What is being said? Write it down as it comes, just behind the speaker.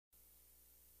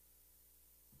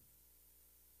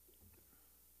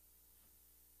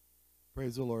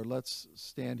Praise the Lord. Let's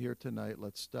stand here tonight.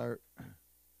 Let's start.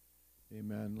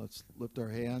 Amen. Let's lift our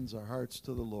hands, our hearts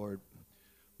to the Lord.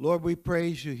 Lord, we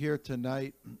praise you here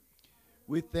tonight.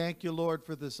 We thank you, Lord,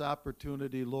 for this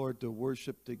opportunity, Lord, to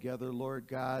worship together, Lord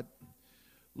God.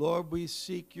 Lord, we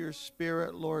seek your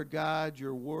spirit, Lord God,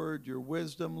 your word, your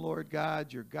wisdom, Lord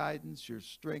God, your guidance, your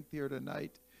strength here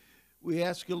tonight. We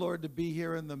ask you, Lord, to be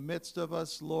here in the midst of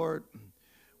us, Lord.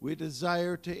 We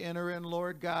desire to enter in,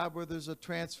 Lord God, where there's a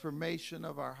transformation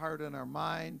of our heart and our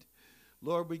mind.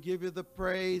 Lord, we give you the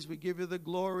praise, we give you the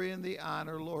glory and the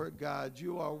honor, Lord God.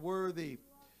 You are worthy.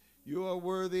 You are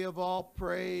worthy of all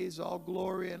praise, all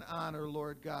glory and honor,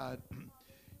 Lord God.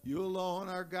 You alone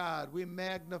are God. We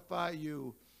magnify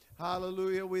you.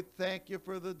 Hallelujah. We thank you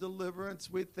for the deliverance.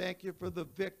 We thank you for the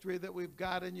victory that we've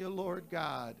got in you, Lord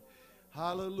God.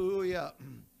 Hallelujah.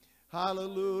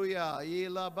 Hallelujah.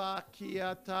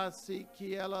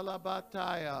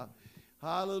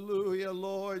 Hallelujah,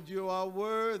 Lord. You are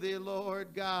worthy,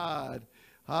 Lord God.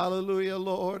 Hallelujah,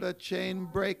 Lord, a chain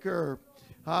breaker.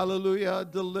 Hallelujah, a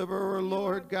deliverer,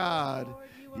 Lord God.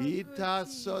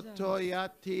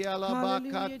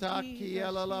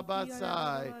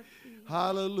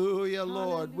 Hallelujah,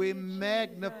 Lord. We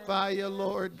magnify you,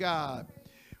 Lord God.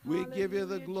 We give you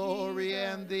the glory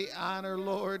and the honor,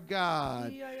 Lord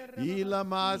God.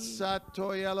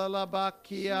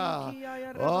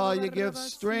 Oh, you give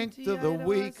strength to the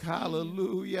weak.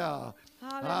 Hallelujah.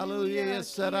 Hallelujah. You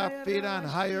set our feet on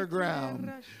higher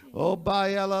ground. Oh,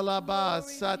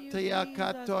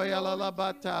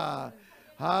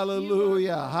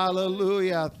 hallelujah.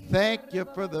 Hallelujah. Thank you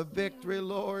for the victory,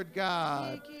 Lord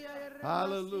God.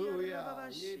 Hallelujah.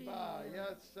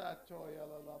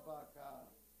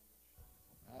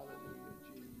 Hallelujah,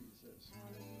 Jesus.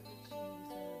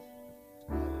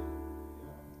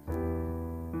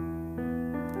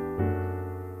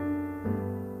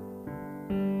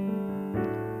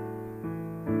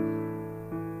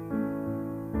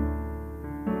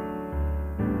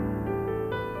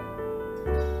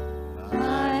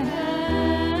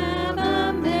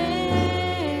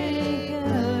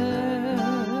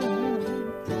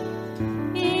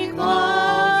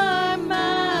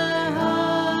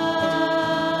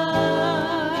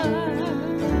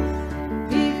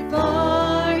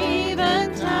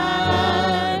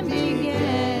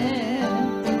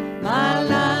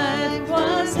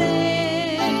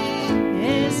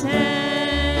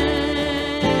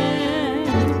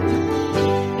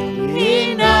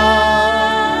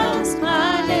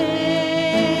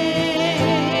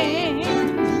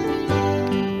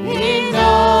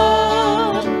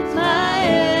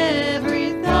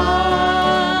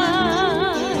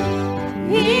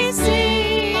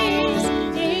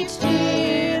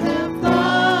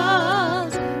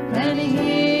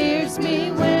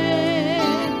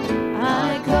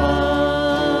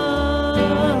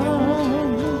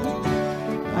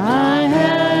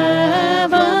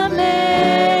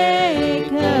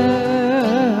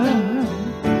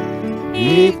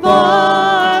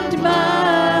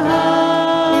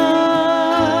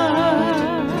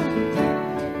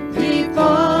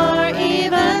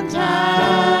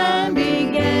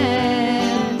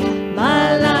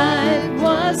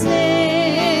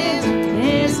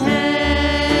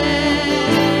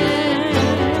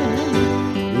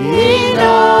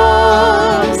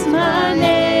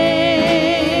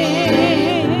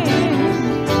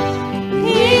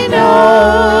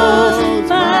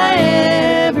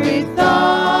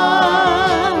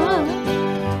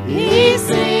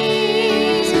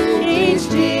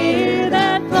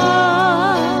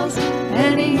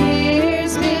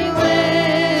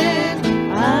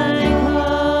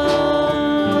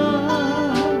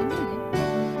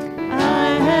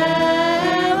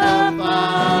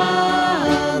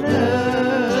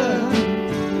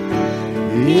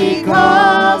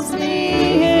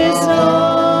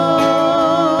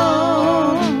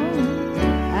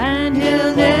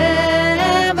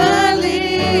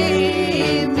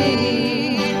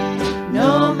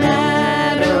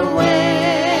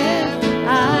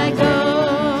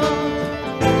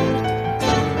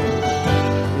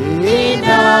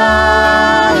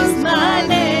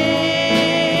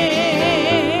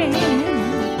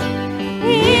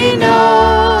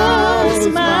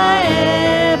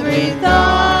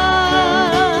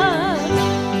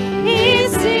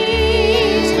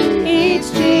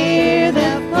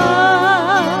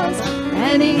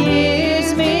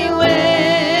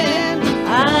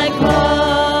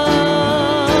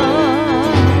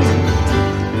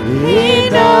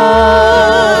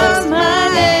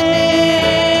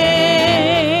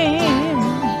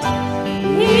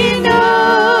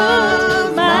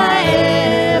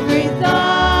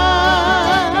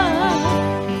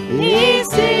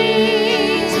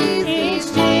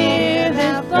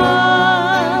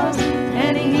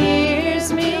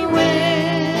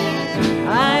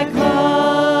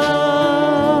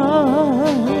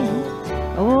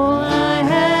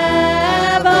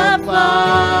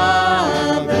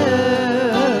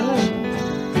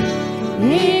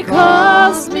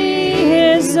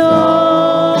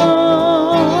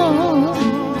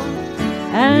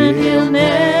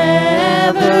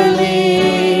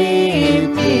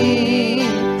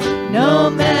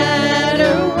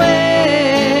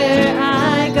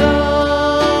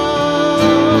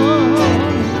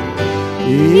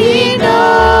 He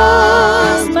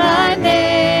knows my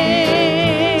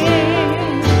name.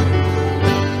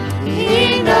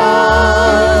 He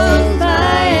knows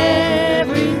my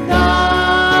every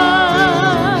thought.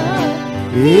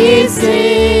 He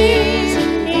sees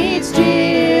each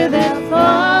tear that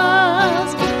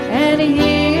falls, and He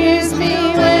hears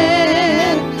me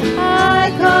when I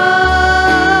call.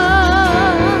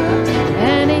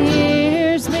 And He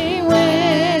hears me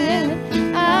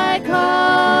when I call.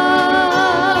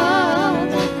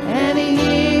 And He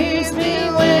hears me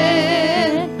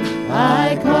when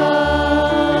I call.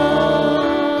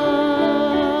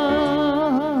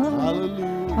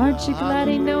 Hallelujah. Aren't you glad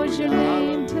He knows your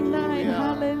name tonight?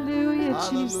 Hallelujah. Hallelujah,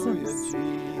 Jesus.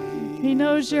 He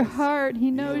knows your heart.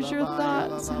 He knows your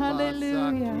thoughts.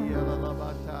 Hallelujah.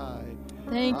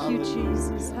 Thank you,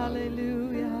 Jesus.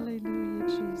 Hallelujah. Hallelujah,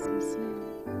 Jesus.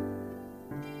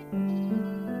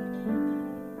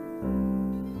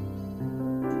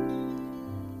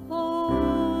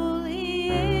 Holy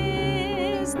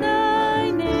is thy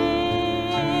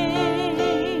name.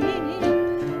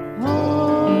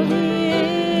 Holy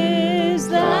is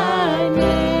thy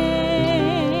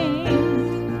name.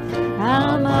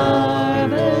 How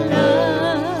marvelous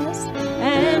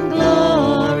and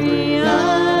glorious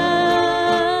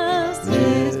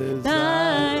is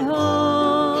thy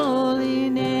holy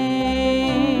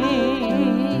name.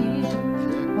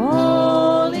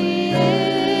 Holy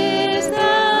is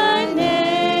thy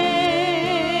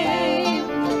name.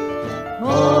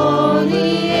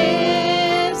 Holy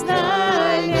is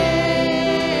thy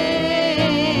name.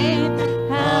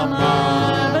 How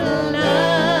marvelous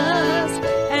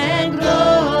and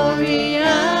glorious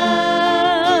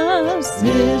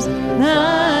is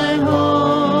thy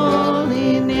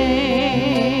holy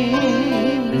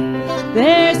name.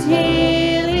 There's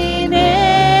healing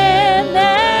in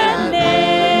that name.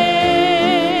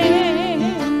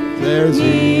 There's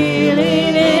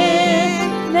Healing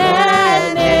in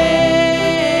that name.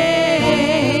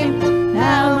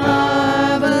 How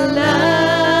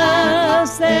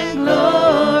marvelous and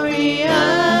glorious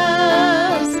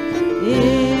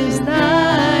is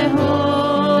thy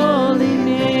holy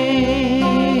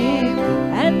name.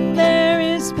 And there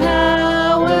is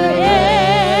power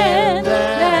in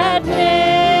that name.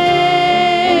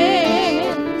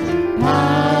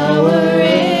 Power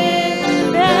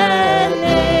in that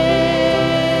name.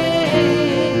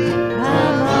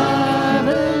 How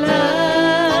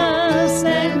marvelous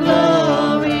and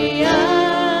glorious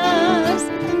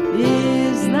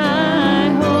is thy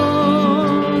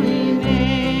holy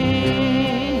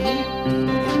name.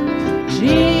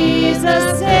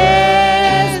 Jesus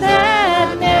is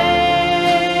that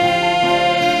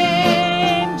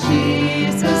name.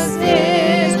 Jesus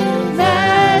is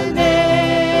that name.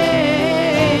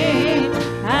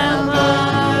 How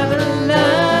marvelous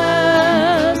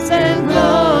and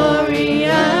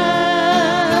glorious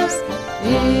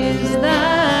is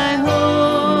thy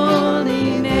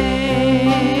holy name.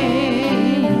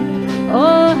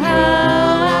 Oh,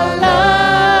 how I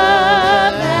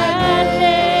love that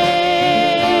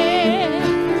name.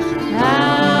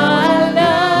 How I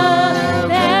love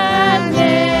that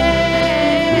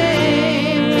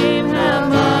name. How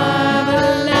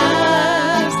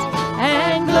marvelous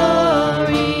and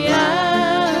glorious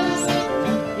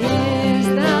is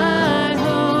thy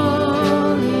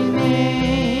holy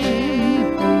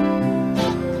name.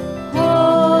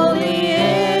 Holy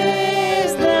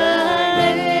is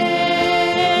thy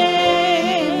name.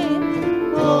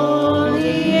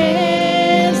 Holy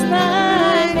is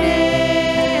thy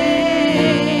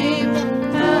name.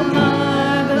 How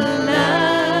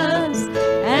marvelous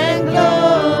and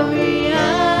glorious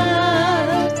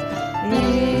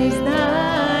is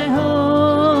thy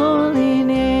holy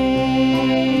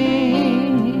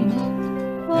name.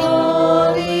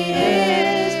 Holy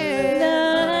is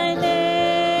thy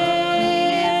name.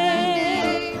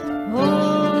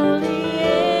 Holy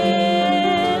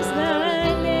is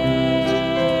thy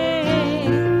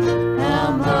name. How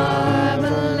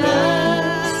marvelous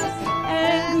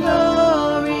and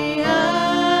glorious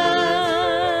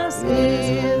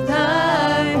is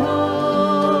thy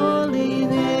holy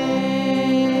name.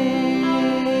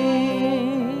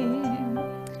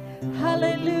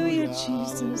 Hallelujah,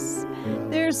 Jesus.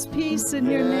 There's peace in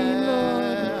your name,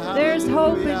 Lord. There's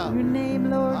hope in your name,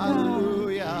 Lord God.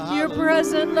 Hallelujah. You're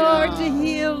present, Lord, to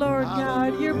heal, Lord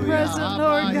God. You're present,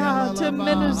 Lord God, to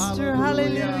minister.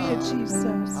 Hallelujah,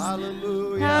 Jesus.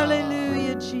 Hallelujah.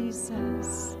 Hallelujah,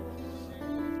 Jesus.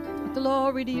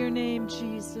 Glory to your name,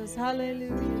 Jesus. Hallelujah,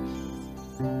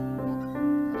 Jesus.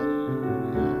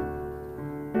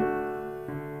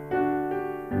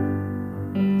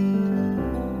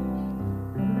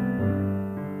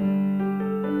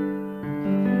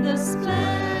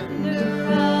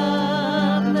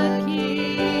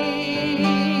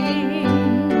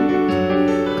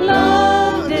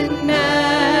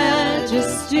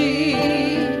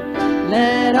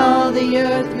 all the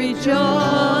earth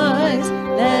rejoice.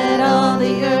 Let all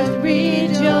the earth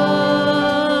rejoice.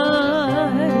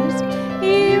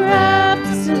 He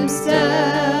wraps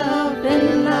himself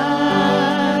in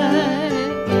light,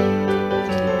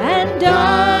 and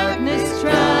darkness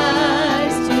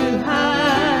tries to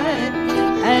hide,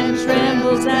 and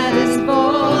trembles at his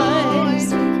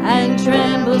voice, and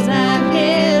trembles at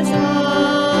his voice.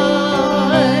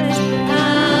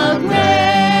 How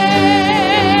great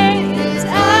is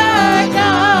our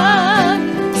God!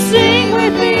 Sing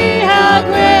with me, how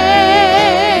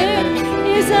great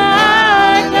is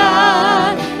our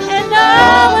God, and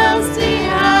all will see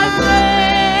how great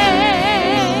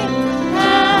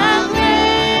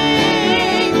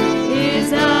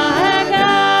is our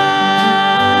God.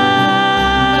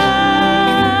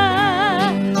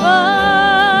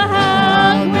 Oh,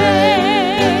 how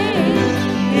great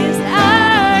is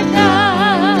our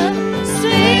God.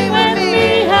 Sing with me,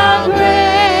 how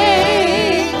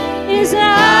great is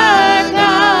our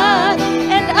God,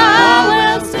 and all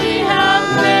will see how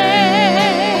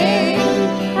great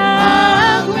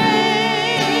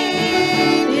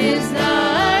is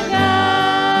our God.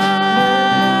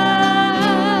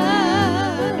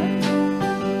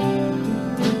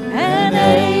 And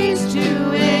age to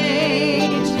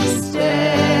age he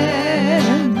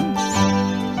stands,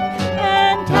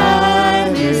 and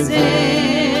time is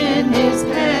in his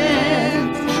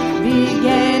hands,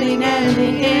 beginning and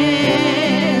the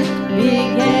end,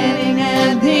 beginning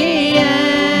and the end.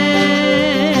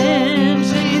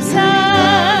 Jesus,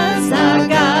 our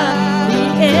God, he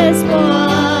is one.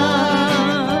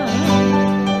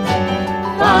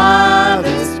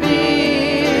 Father,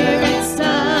 Spirit,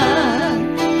 Son,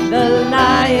 the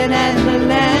Lion and the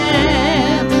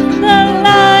Lamb, the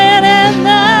Lion and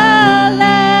the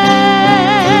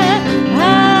Lamb.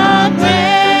 How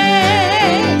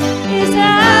great is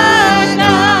our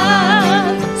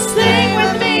God! Sing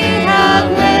with me, how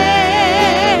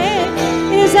great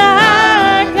is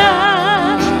our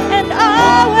God, and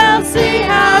all will see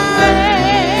how great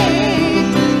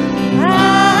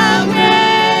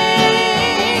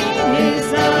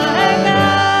is our God.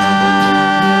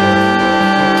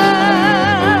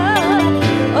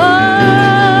 Oh,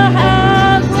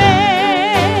 how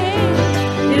great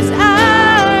is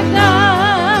our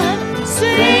God.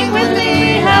 Sing with me,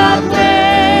 how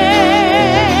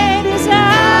great is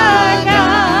our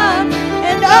God,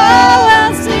 and all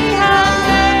will see how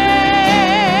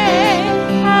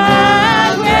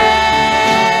great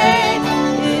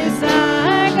is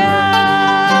our God.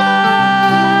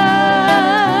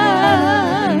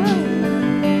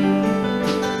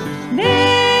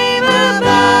 Name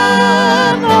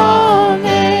above all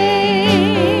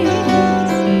names,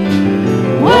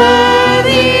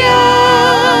 worthy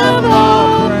of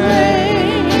all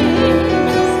praise.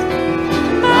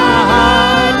 My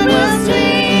heart will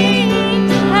sing,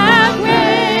 how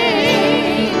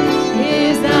great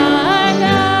is our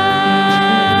God.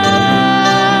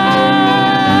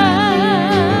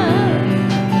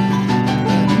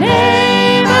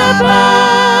 Name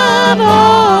above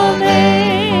all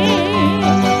names,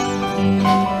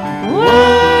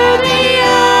 worthy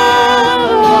of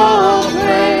all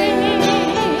praise.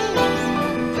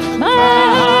 My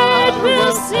heart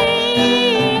will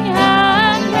sing,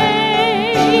 how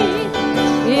great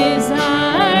is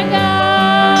our God.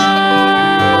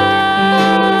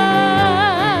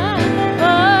 Oh,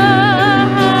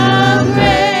 how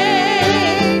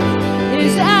great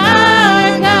is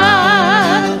our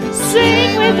God. Sing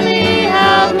with me,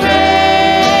 how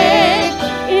great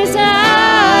is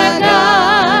our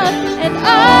God, and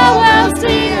all will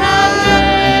see how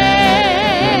great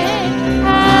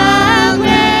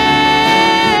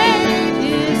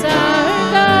is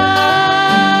our God.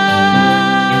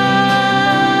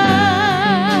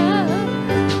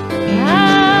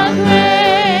 How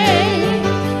great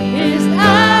is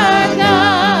our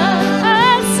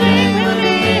God. Sing with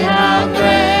me, how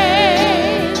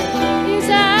great is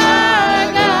our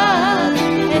God,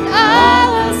 and all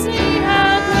will see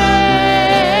how great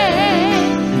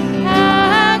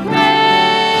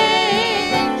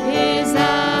is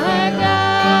our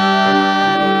God.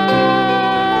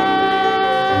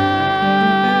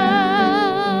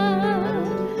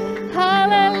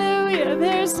 Hallelujah.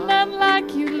 There's none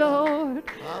like you, Lord.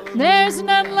 There's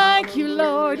none like you,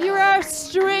 Lord. You're our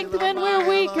strength when we're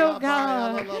weak, oh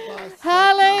God.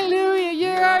 Hallelujah.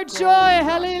 You're our joy.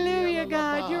 Hallelujah,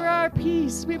 God. You're our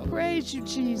peace. We praise you,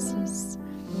 Jesus.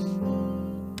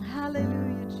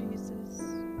 Hallelujah, Jesus.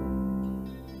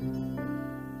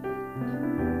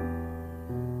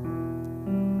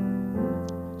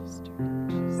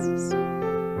 Jesus.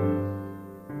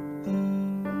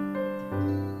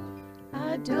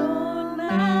 don't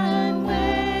mind waiting.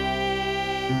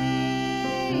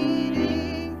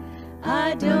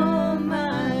 I don't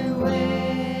mind waiting.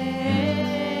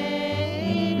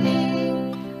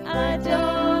 I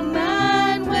don't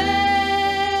mind waiting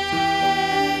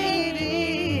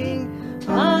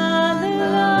on the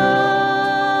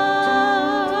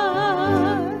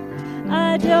Lord.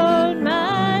 I don't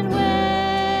mind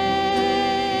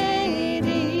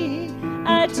waiting.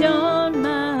 I don't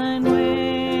mind waiting.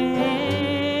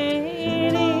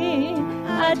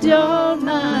 I don't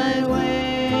mind waiting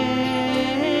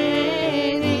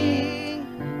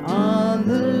on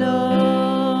the Lord.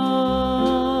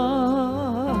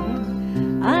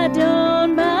 I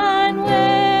don't mind waiting.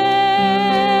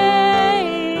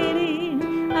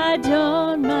 I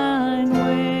don't mind waiting.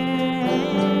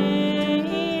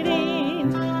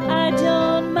 I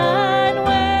don't mind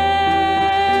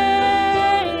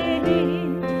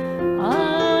waiting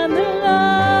on the Lord.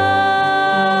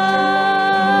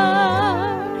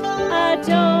 I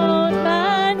don't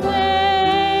mind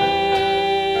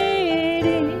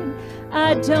waiting.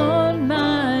 I don't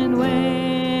mind waiting.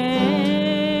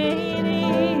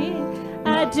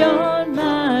 I don't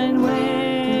mind waiting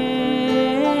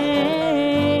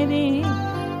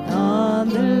on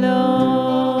the Lord.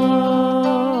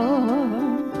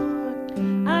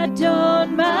 I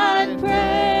don't mind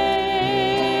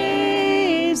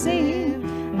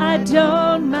praising. I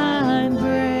don't mind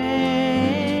praising.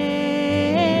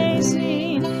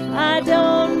 I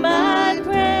don't mind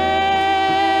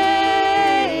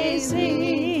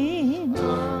praising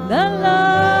the Lord.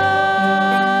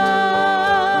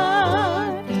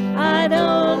 I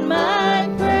don't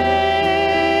mind praising.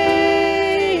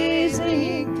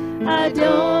 I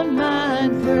don't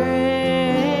mind praising.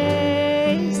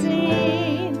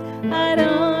 I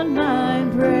don't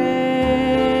mind praising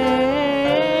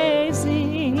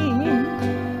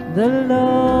the Lord.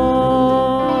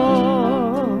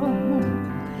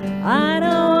 I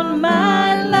don't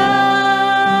mind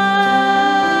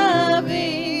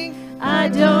loving. I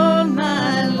don't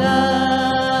mind loving.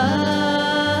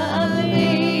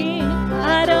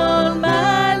 I don't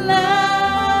mind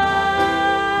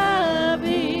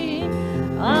loving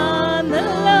on the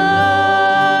Lord.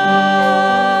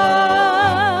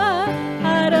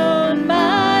 I don't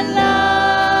mind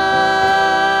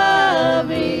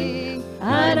loving.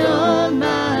 I don't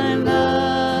mind loving.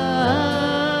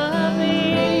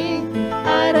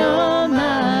 I don't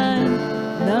mind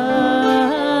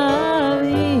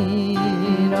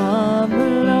loving on the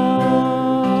Lord.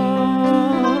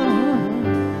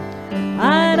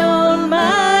 I don't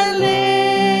mind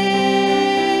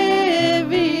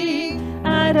living.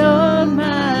 I don't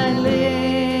mind living.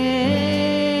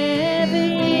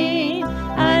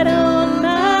 I don't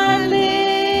mind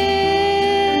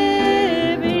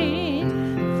living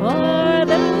for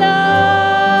the Lord.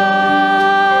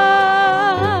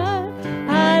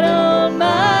 I don't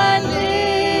mind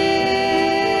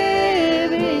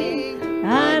living.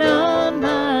 I don't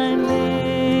mind living.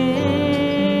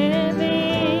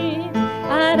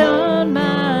 I don't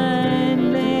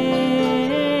mind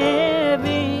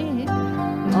living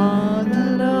on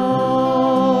the Lord.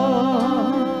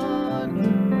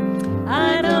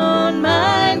 I don't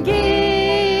mind giving.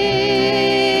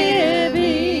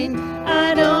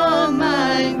 I don't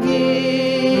mind giving.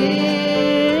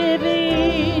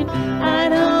 I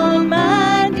don't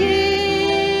mind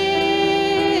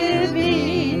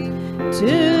giving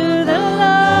to the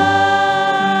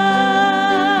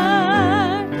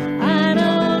Lord. I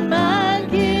don't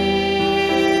mind giving.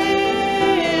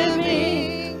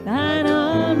 I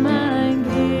don't mind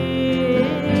giving.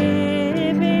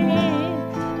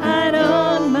 I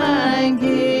don't mind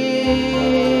giving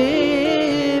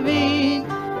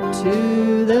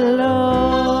to the Lord.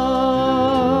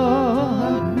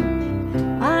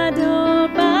 I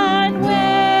don't mind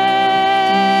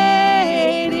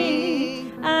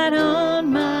waiting. I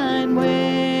don't mind waiting.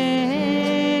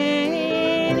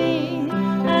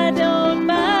 I don't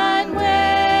mind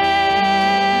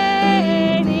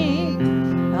waiting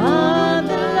on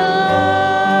the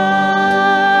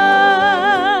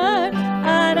Lord.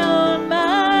 I don't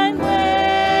mind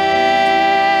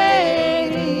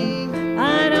waiting.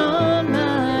 I don't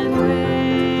mind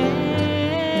waiting.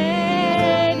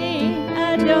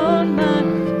 I don't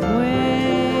mind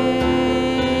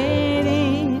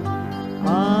waiting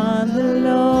on the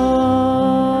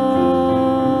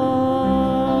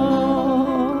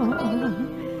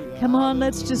Lord. Come on,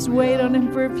 let's just wait on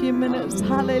Him for a few minutes.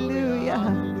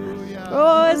 Hallelujah.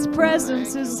 Oh, His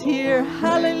presence is here.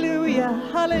 Hallelujah.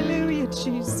 Hallelujah,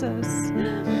 Jesus.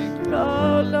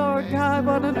 Oh, Lord God,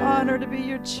 what an honor to be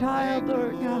your child,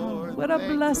 Lord God. Lord. What a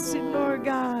Thank you, blessing, Lord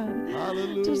God.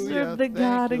 Hallelujah. To serve the Thank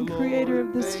God you, and Lord. creator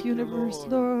of this Thank you, universe,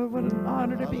 Lord. Lord. What an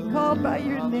honor to be called by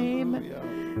your name.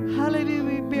 Hallelujah. Hallelujah.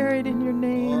 We buried in your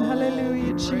name. Oh,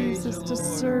 Hallelujah, we praise Jesus, you, to Lord.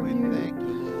 serve We you. thank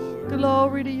you, Lord.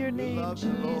 Glory to your We name, love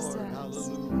you, Lord. Jesus.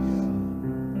 Hallelujah.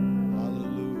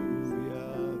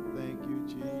 Hallelujah. Thank you,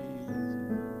 Jesus.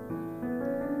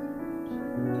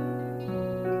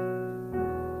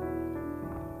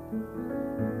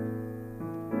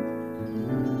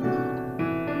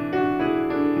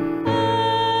 I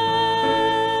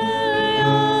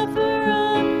offer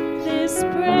up this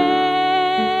praise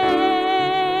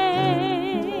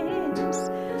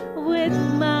with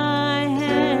my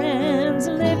hands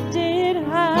lifted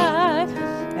high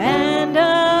and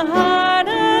a heart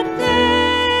of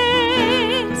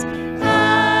thanks. I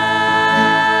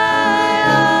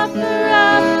offer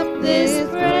up this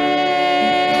praise.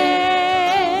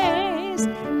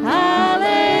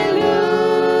 Hallelujah.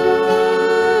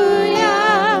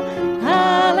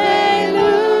 Hallelujah.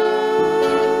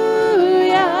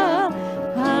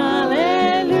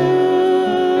 Hallelujah.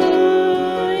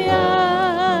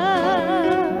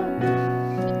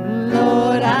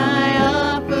 Lord, I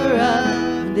offer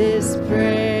up this praise.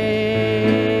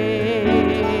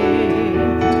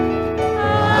 I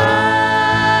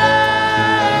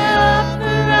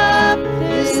offer up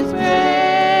this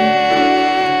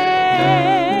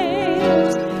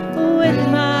praise with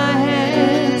my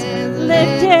hands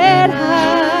lifted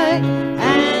high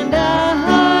and a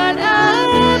heart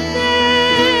of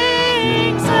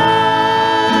thanks. I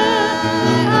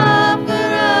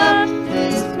offer up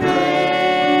this praise.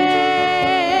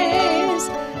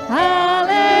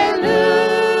 Hallelujah.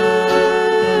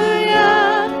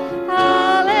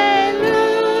 Hallelujah.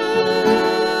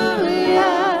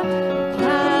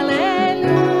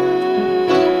 Hallelujah.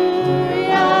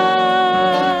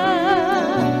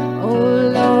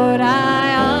 Oh Lord,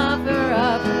 I offer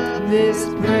up this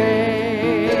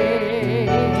praise.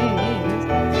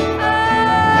 I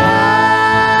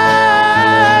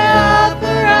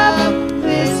offer up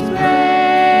this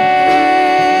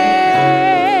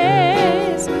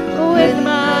praise with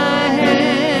my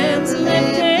hands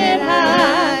lifted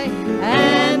high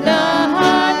and a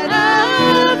heart of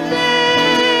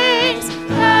thanks.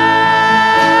 I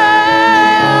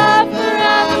offer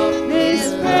up this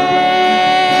praise.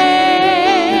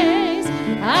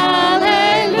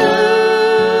 Hallelujah.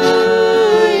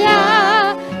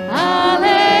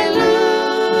 Hallelujah.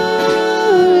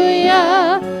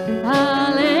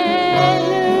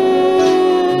 Hallelujah.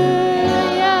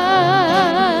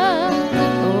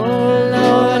 Oh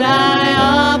Lord, I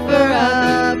offer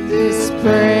up this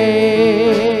praise.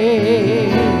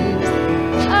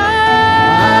 I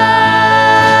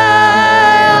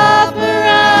offer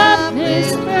up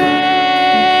this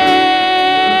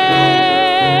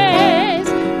praise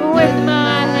with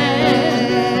my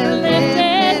hands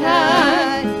lifted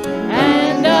high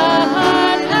and a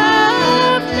heart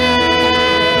of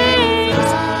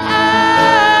thanks. I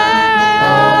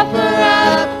offer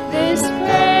up this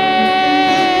praise.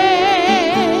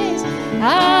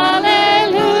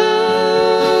 Hallelujah.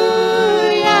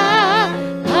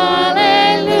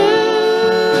 Hallelujah.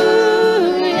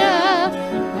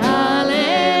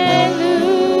 Hallelujah.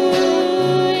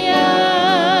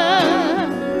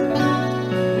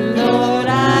 Lord,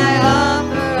 I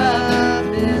offer up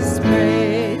this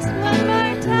praise one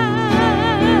more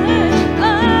time. I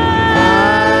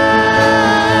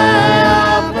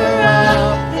offer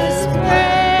up this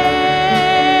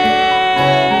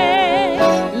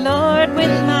praise, Lord,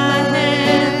 with my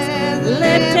hands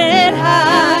lifted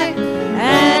high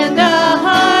and a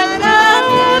heart of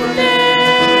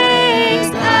thanks.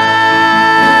 I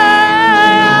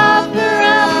offer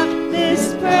up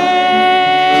this praise.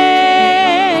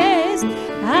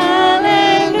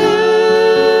 Hallelujah.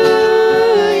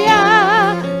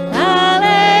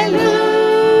 Hallelujah.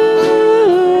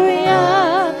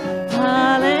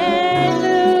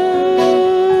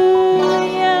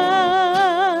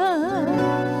 Hallelujah.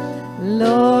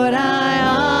 Lord, I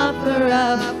offer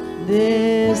up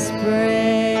this praise.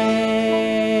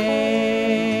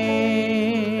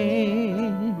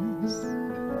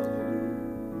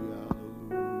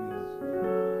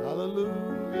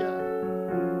 Hallelujah.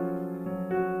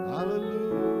 Hallelujah.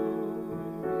 Hallelujah.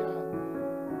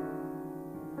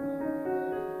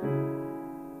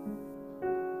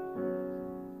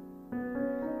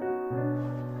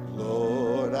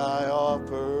 Lord, I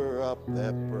offer up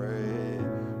that praise.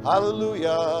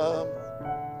 Hallelujah.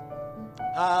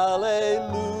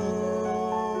 Hallelujah.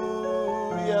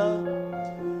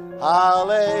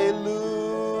 Hallelujah.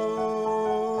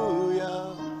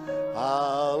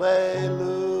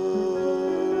 Hallelujah.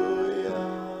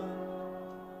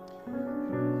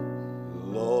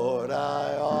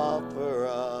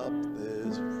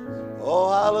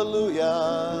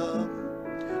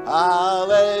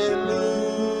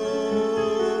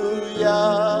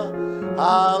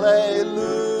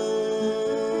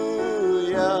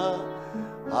 Hallelujah.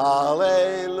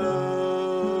 Hallelujah.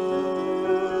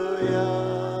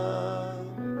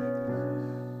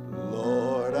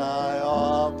 Lord, I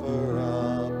offer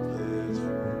up this.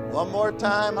 One more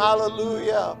time.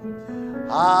 Hallelujah.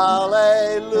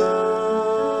 Hallelujah.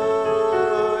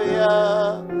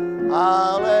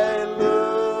 Hallelujah.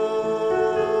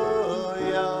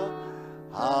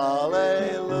 Hallelujah.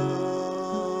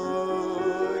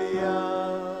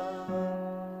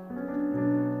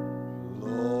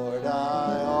 Lord,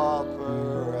 I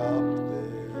offer up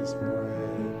this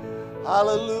prayer.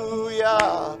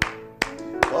 Hallelujah.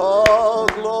 Oh,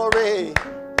 glory.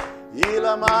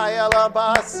 Ilamaya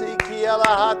labasi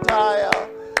kialahataya.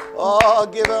 Oh,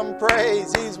 give him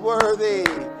praise. He's worthy.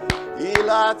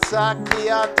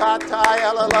 Ilatsakia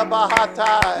tataya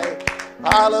lalabahatai.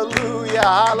 Hallelujah.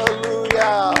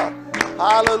 Hallelujah.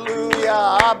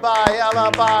 Hallelujah. Abaya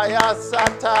labaya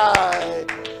satai.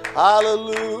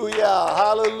 Hallelujah.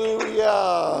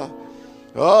 Hallelujah.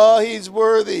 Oh, he's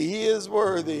worthy. He is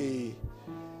worthy.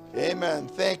 Amen.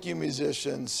 Thank you,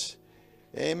 musicians.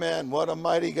 Amen. What a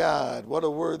mighty God. What a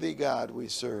worthy God we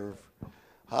serve.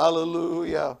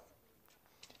 Hallelujah.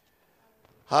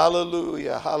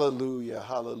 Hallelujah. Hallelujah.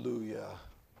 Hallelujah.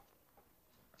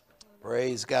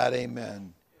 Praise God.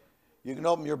 Amen. You can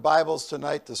open your Bibles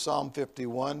tonight to Psalm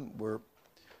 51. We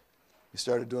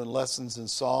started doing lessons in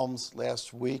Psalms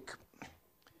last week.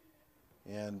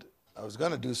 And I was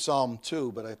going to do Psalm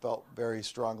 2, but I felt very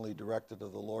strongly directed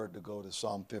of the Lord to go to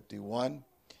Psalm 51.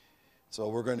 So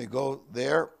we're going to go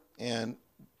there, and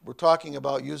we're talking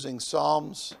about using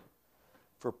Psalms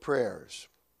for prayers.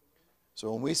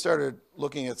 So when we started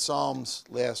looking at Psalms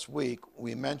last week,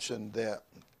 we mentioned that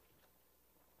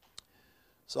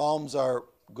Psalms are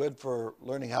good for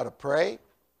learning how to pray.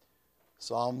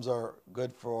 Psalms are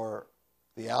good for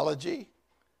theology.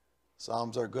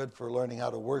 Psalms are good for learning how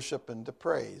to worship and to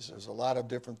praise. There's a lot of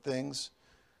different things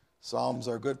Psalms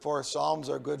are good for. Psalms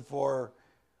are good for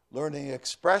learning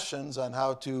expressions on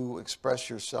how to express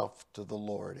yourself to the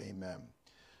Lord. Amen.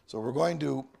 So we're going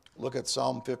to look at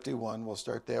Psalm 51. We'll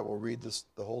start there. We'll read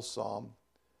the whole psalm.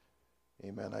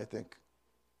 Amen. I think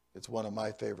it's one of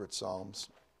my favorite psalms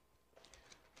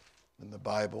in the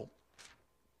Bible.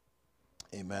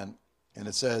 Amen. And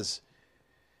it says,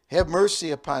 "Have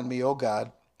mercy upon me, O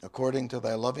God, according to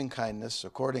thy loving kindness,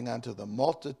 according unto the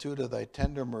multitude of thy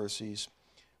tender mercies,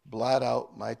 blot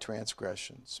out my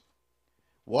transgressions.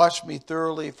 Wash me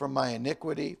thoroughly from my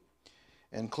iniquity,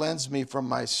 and cleanse me from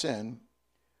my sin.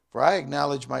 For I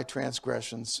acknowledge my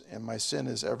transgressions, and my sin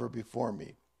is ever before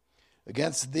me.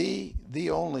 Against thee, thee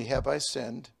only have I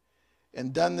sinned,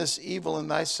 and done this evil in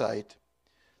thy sight,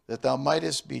 that thou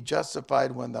mightest be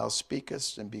justified when thou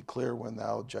speakest, and be clear when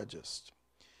thou judgest.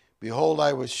 Behold,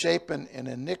 I was shapen in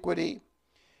iniquity,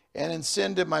 and in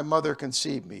sin did my mother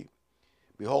conceive me.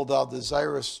 Behold, thou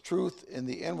desirest truth in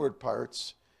the inward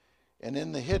parts, and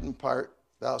in the hidden part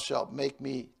thou shalt make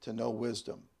me to know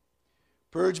wisdom.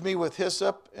 Purge me with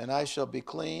hyssop, and I shall be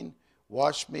clean.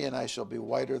 Wash me, and I shall be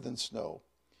whiter than snow.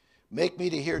 Make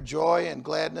me to hear joy and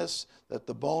gladness, that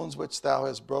the bones which thou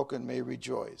hast broken may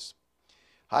rejoice.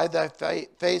 Hide thy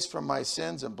face from my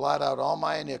sins, and blot out all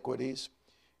my iniquities.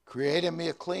 Create in me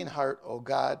a clean heart, O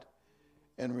God,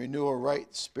 and renew a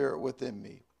right spirit within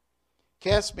me.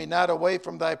 Cast me not away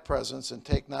from thy presence, and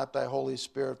take not thy Holy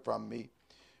Spirit from me.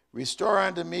 Restore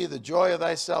unto me the joy of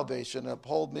thy salvation, and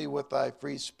uphold me with thy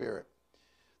free spirit.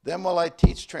 Then will I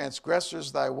teach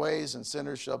transgressors thy ways, and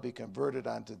sinners shall be converted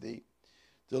unto thee.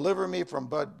 Deliver me from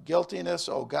guiltiness,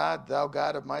 O God, thou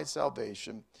God of my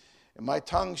salvation, and my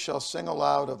tongue shall sing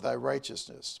aloud of thy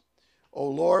righteousness. O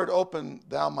Lord, open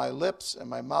thou my lips, and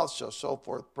my mouth shall show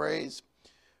forth praise.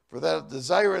 For thou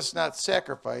desirest not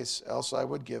sacrifice, else I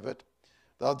would give it.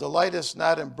 Thou delightest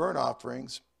not in burnt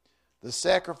offerings. The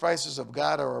sacrifices of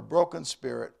God are a broken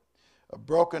spirit, a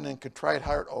broken and contrite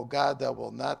heart, O God, thou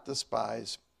wilt not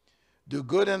despise. Do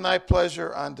good in thy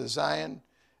pleasure unto Zion.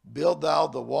 Build thou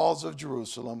the walls of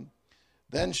Jerusalem.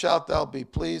 Then shalt thou be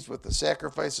pleased with the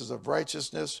sacrifices of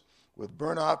righteousness, with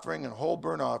burnt offering and whole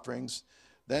burnt offerings.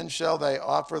 Then shall they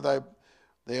offer thy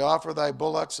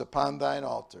bullocks upon thine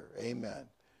altar. Amen.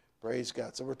 Praise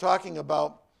God. So we're talking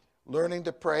about learning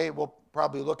to pray. We'll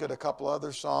probably look at a couple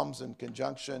other psalms in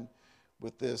conjunction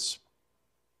with this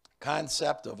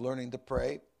concept of learning to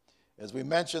pray. As we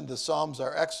mentioned, the Psalms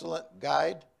are excellent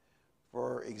guide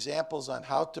for examples on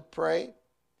how to pray.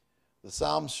 The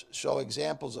Psalms show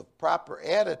examples of proper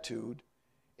attitude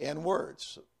and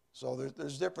words. So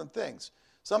there's different things.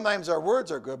 Sometimes our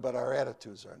words are good, but our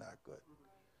attitudes are not good.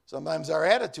 Sometimes our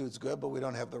attitude's good, but we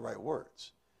don't have the right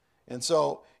words. And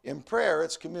so in prayer,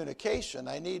 it's communication.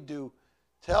 I need to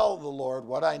tell the Lord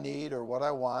what I need or what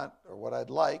I want or what I'd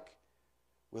like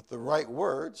with the right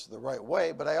words, the right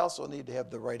way, but I also need to have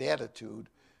the right attitude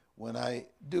when I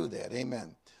do that.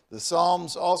 Amen. The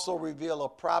Psalms also reveal a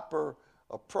proper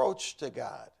approach to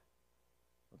God.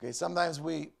 Okay, sometimes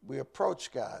we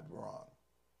approach God wrong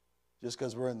just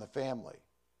because we're in the family.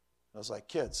 It's like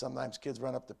kids. Sometimes kids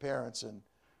run up to parents and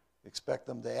expect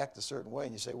them to act a certain way,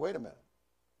 and you say, wait a minute,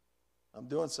 I'm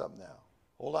doing something now.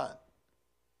 Hold on.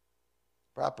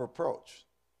 Proper approach.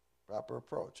 Proper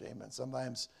approach. Amen.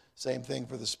 Sometimes same thing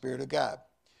for the Spirit of God.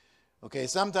 Okay,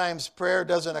 sometimes prayer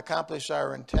doesn't accomplish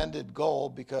our intended goal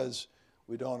because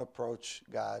we don't approach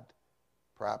God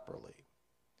properly.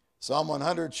 Psalm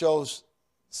 100 shows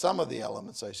some of the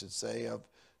elements, I should say, of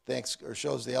thanks, or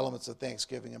shows the elements of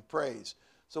thanksgiving and praise.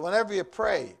 So whenever you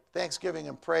pray, thanksgiving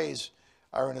and praise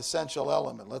are an essential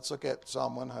element. Let's look at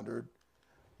Psalm 100.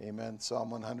 Amen.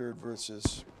 Psalm 100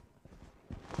 verse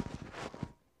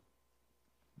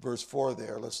 4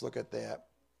 there. Let's look at that.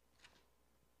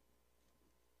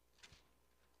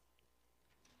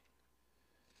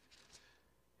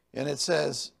 And it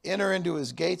says, enter into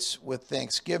his gates with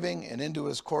thanksgiving and into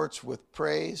his courts with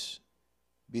praise.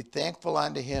 Be thankful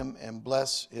unto him and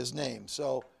bless his name.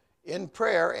 So in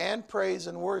prayer and praise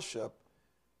and worship,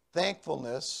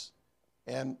 thankfulness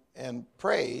and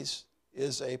praise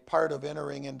is a part of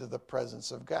entering into the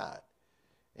presence of God.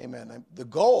 Amen. The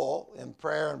goal in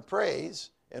prayer and praise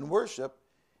and worship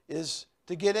is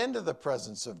to get into the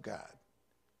presence of God.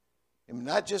 And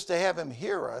not just to have him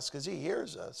hear us, because he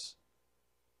hears us,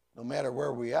 no matter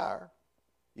where we are.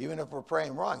 Even if we're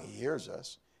praying wrong, he hears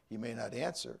us. He may not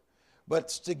answer. But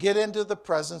it's to get into the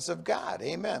presence of God.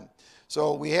 Amen.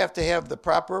 So we have to have the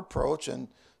proper approach, and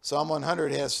Psalm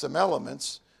 100 has some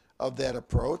elements of that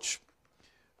approach.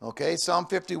 Okay, Psalm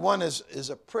 51 is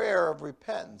a prayer of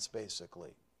repentance,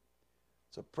 basically.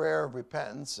 It's a prayer of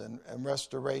repentance and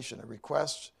restoration, a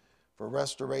request for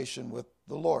restoration with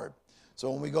the Lord.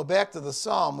 So when we go back to the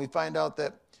psalm, we find out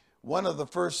that one of the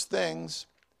first things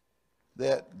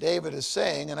that David is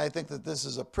saying, and I think that this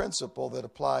is a principle that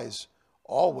applies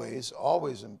always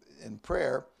in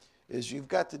prayer, is you've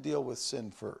got to deal with sin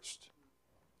first.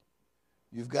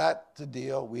 You've got to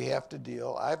deal, we have to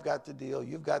deal, I've got to deal,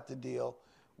 you've got to deal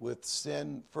with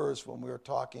sin first when we're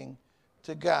talking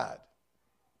to God.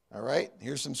 All right?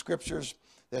 Here's some scriptures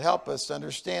that help us to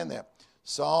understand that.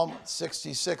 Psalm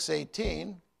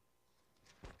 66:18.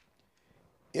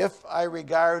 If I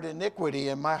regard iniquity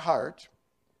in my heart,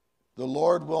 the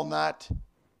Lord will not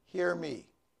hear me.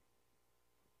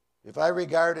 If I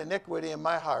regard iniquity in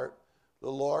my heart, the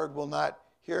Lord will not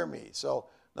hear me. So,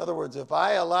 in other words, if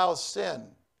I allow sin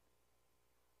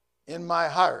in my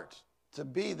heart to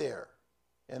be there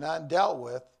and undealt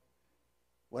with,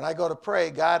 when I go to pray,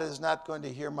 God is not going to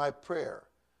hear my prayer.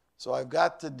 So I've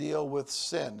got to deal with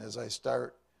sin as I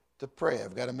start to pray.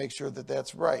 I've got to make sure that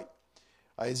that's right.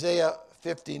 Isaiah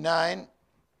 59,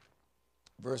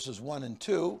 verses 1 and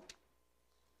 2.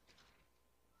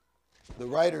 The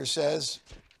writer says,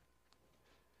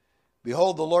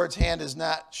 behold, the Lord's hand is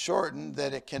not shortened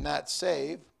that it cannot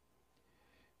save,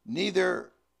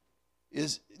 neither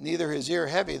is his ear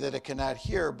heavy that it cannot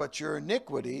hear, but your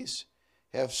iniquities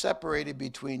have separated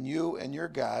between you and your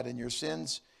God, and your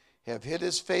sins have hid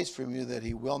his face from you that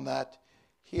he will not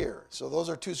hear. So those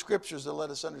are two scriptures that let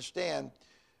us understand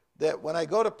that when I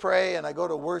go to pray and I go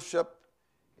to worship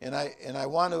and I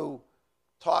want to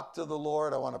talk to the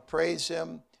Lord, I want to praise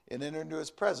him and enter into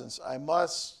his presence, I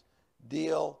must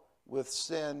deal with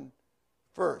sin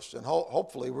first. And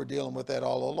hopefully we're dealing with that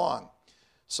all along.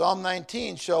 Psalm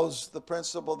 19 shows the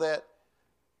principle that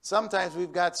sometimes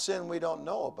we've got sin we don't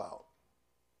know about.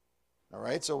 All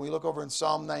right, so we look over in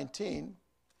Psalm 19.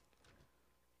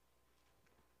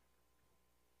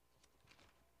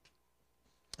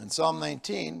 In Psalm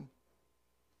 19,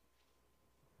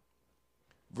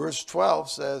 verse 12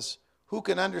 says, who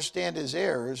can understand his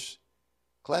errors?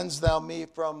 Cleanse thou me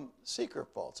from secret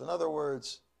faults. In other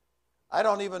words, I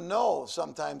don't even know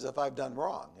sometimes if I've done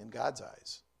wrong in God's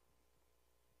eyes.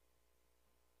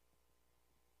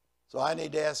 So I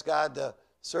need to ask God to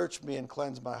search me and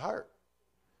cleanse my heart.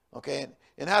 Okay,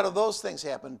 and how do those things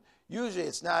happen? Usually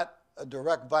it's not a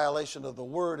direct violation of the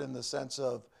word in the sense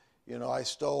of, I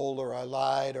stole or I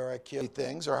lied or I killed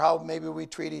things, or how maybe we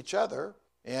treat each other.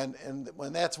 And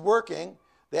when that's working,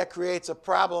 that creates a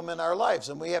problem in our lives,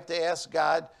 and we have to ask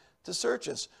God to search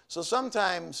us. So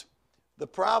sometimes the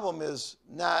problem is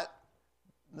not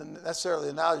necessarily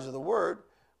the knowledge of the word,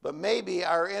 but maybe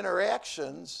our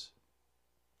interactions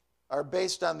are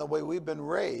based on the way we've been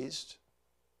raised,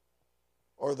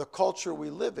 or the culture we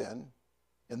live in,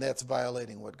 and that's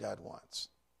violating what God wants.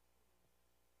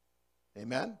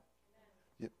 Amen?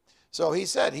 So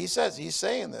he's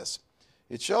saying this.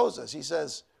 It shows us. He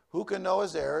says, who can know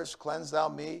his errors? Cleanse thou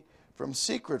me from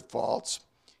secret faults.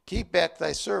 Keep back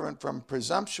thy servant from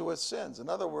presumptuous sins. In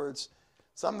other words,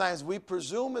 sometimes we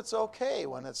presume it's okay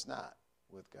when it's not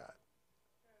with God.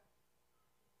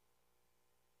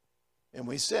 And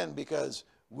we sin because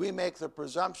we make the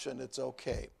presumption it's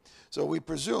okay. So we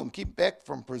presume, keep back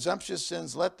from presumptuous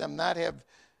sins, let them not have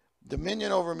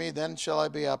dominion over me, then shall I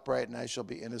be upright, and I shall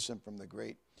be innocent from the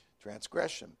great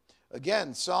transgression.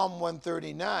 Again, Psalm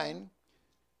 139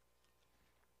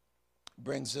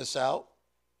 brings this out.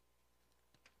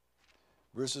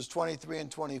 Verses 23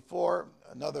 and 24,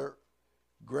 another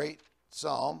great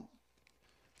psalm.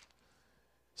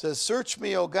 It says, search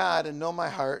me, O God, and know my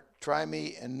heart. Try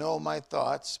me and know my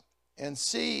thoughts, and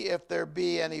see if there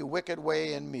be any wicked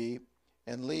way in me,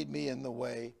 and lead me in the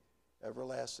way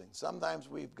everlasting. Sometimes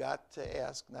we've got to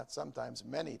ask, not sometimes,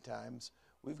 many times,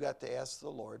 we've got to ask the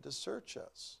Lord to search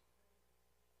us.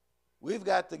 We've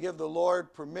got to give the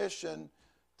Lord permission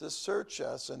to search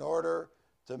us in order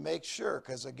to make sure.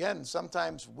 Because again,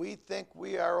 sometimes we think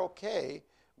we are okay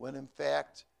when in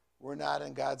fact we're not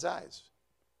in God's eyes.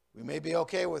 We may be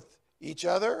okay with each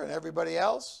other and everybody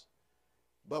else,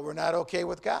 but we're not okay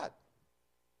with God.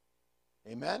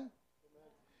 Amen?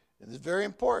 And it's very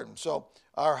important. So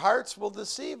our hearts will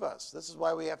deceive us. This is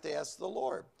why we have to ask the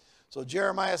Lord. So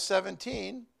Jeremiah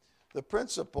 17, the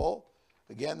principle,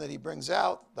 again, that he brings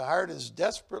out, the heart is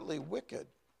desperately wicked.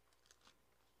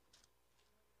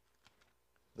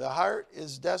 The heart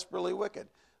is desperately wicked.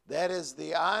 That is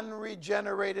the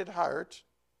unregenerated heart,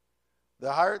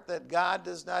 the heart that God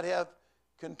does not have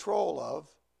control of,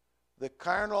 the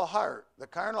carnal heart. The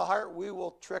carnal heart, we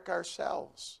will trick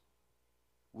ourselves.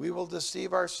 We will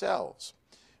deceive ourselves.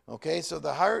 Okay, so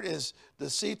the heart is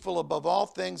deceitful above all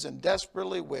things and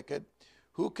desperately wicked.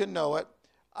 Who can know it?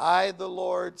 I, the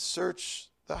Lord, search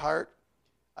the heart.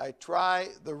 I try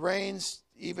the reins,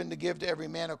 even to give to every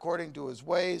man according to his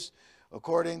ways,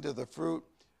 according to the fruit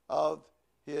of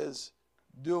his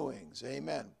doings.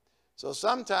 Amen. So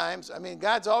sometimes,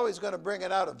 God's always going to bring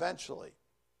it out eventually.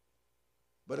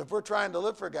 But if we're trying to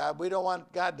live for God, we don't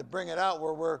want God to bring it out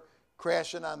where we're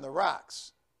crashing on the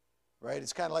rocks. Right?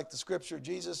 It's kind of like the scripture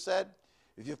Jesus said,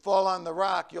 if you fall on the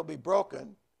rock, you'll be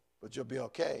broken, but you'll be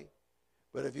okay.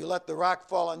 But if you let the rock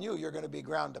fall on you, you're going to be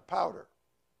ground to powder.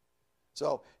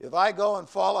 So if I go and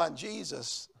fall on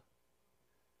Jesus,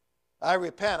 I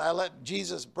repent, I let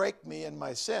Jesus break me in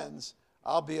my sins,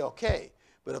 I'll be okay.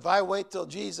 But if I wait till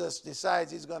Jesus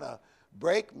decides he's going to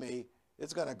break me,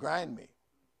 it's going to grind me.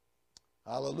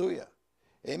 Hallelujah.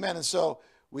 Amen. And so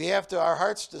we have to, our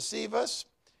hearts deceive us.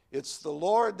 It's the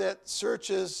Lord that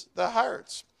searches the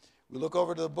hearts. We look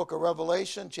over to the book of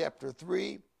Revelation, chapter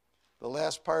 3, the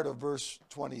last part of verse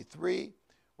 23.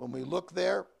 When we look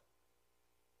there,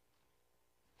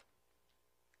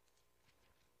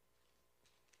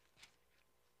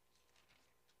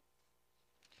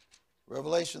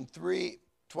 Revelation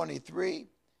 3:23,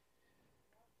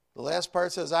 the last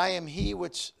part says, I am he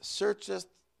which searcheth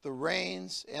the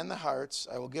reins and the hearts.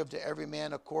 I will give to every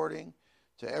man according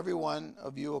to every one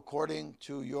of you according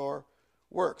to your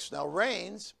works. Now,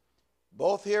 reins,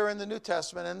 both here in the New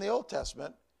Testament and the Old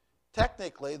Testament,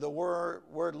 technically the word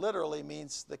literally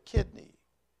means the kidney.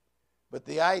 But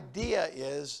the idea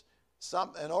is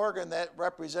an organ that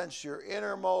represents your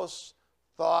innermost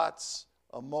thoughts,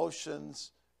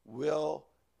 emotions, will,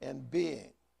 and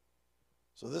being.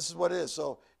 So this is what it is.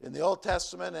 So in the Old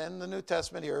Testament and the New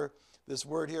Testament here, this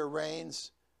word here, reins,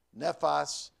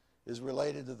 nephos, is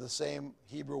related to the same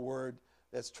Hebrew word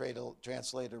that's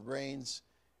translated reins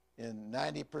in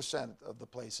 90% of the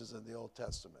places in the Old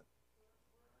Testament.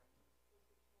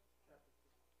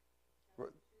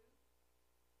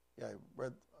 Yeah,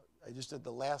 I just did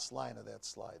the last line of that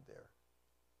slide there.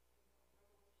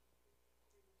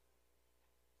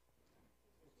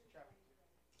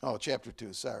 Oh, chapter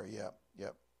 2, sorry, yep.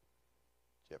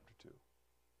 Chapter 2.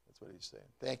 That's what he's saying.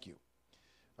 Thank you.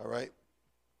 All right.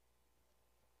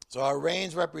 So our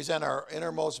reins represent our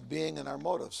innermost being and our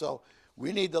motive. So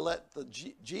we need to let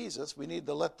Jesus, we need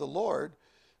to let the Lord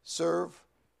serve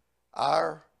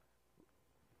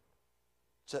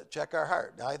check our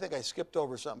heart. Now, I think I skipped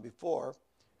over something before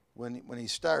when he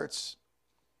starts,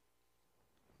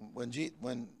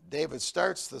 when David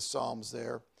starts the Psalms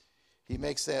there, he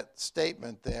makes that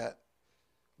statement that,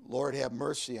 Lord, have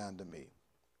mercy unto me.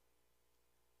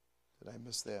 Did I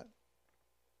miss that?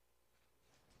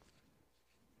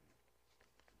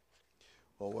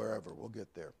 Well, wherever, we'll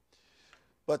get there.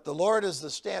 But the Lord is the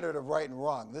standard of right and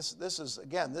wrong. This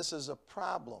is a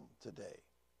problem today.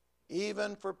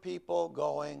 Even for people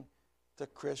going to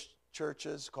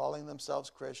churches, calling themselves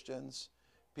Christians,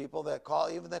 people that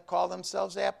call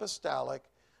themselves apostolic,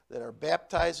 that are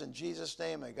baptized in Jesus'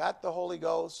 name, they got the Holy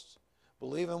Ghost,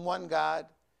 believe in one God,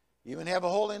 even have a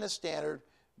holiness standard.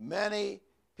 Many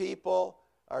people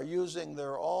are using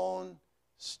their own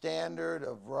standard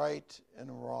of right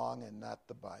and wrong and not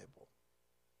the Bible.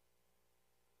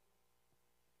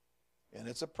 And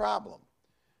it's a problem.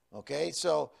 Okay,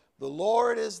 so the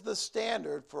Lord is the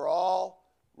standard for all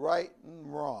right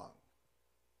and wrong.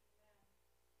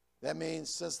 That means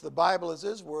since the Bible is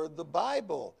His Word, the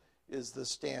Bible is the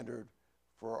standard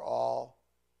for all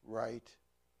right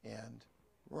and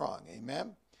wrong.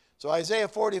 Amen? So Isaiah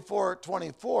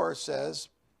 44:24 says,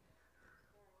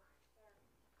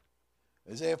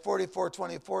 Isaiah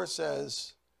 44:24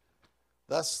 says,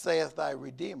 "Thus saith thy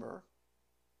Redeemer,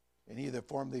 and he that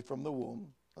formed thee from the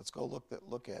womb." Let's go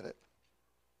look at it.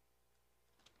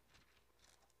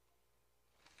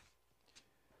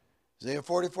 Isaiah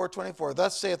 44:24,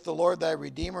 "Thus saith the Lord thy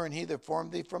Redeemer, and he that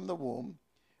formed thee from the womb.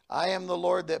 I am the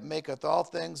Lord that maketh all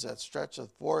things, that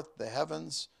stretcheth forth the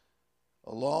heavens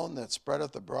alone, that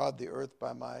spreadeth abroad the earth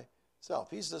by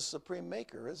myself." He's the supreme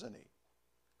maker, isn't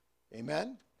he?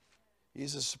 Amen?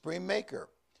 He's the supreme maker.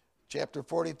 Chapter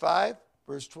 45,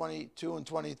 verse 22 and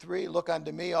 23, "Look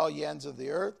unto me, all ye ends of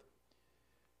the earth,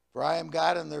 for I am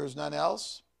God and there is none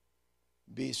else.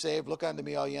 Be saved, look unto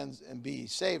me, all ye ends, and be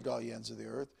saved, all ye ends of the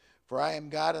earth. For I am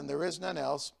God and there is none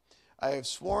else. I have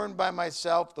sworn by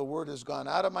myself, the word has gone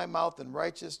out of my mouth in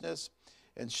righteousness,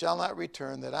 and shall not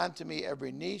return, that unto me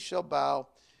every knee shall bow,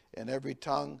 and every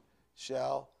tongue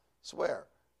shall swear."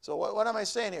 So what am I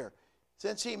saying here?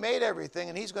 Since He made everything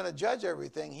and He's going to judge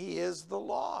everything, He is the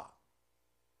law.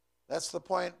 That's the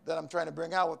point that I'm trying to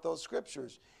bring out with those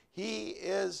scriptures. He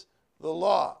is the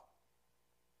law.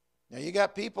 Now you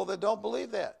got people that don't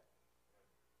believe that.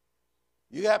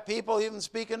 You got people even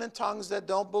speaking in tongues that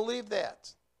don't believe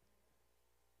that.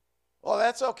 Well,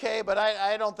 that's okay, but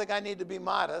I don't think I need to be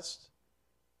modest.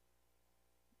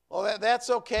 Well, that's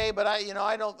okay, but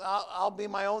I'll be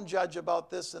my own judge about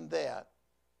this and that.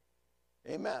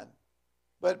 Amen.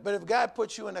 But if God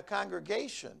puts you in a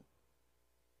congregation,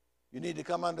 you need to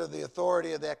come under the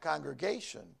authority of that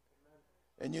congregation.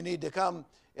 And you need to come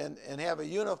and have a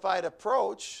unified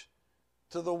approach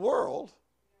to the world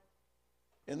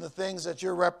in the things that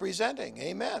you're representing.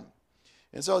 Amen.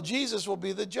 And so Jesus will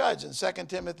be the judge in 2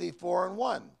 Timothy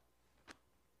 4:1.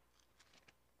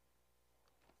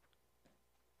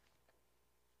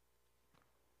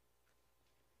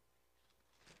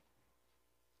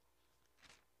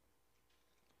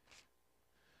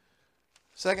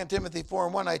 Second Timothy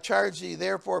 4:1, "I charge thee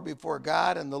therefore before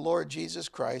God and the Lord Jesus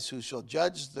Christ, who shall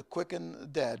judge the quick and the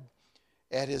dead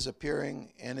at His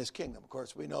appearing in His kingdom." Of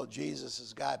course, we know Jesus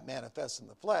is God manifest in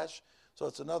the flesh, so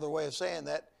it's another way of saying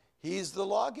that He's the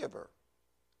lawgiver,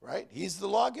 right? He's the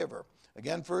lawgiver.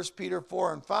 Again, 1 Peter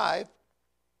 4:5.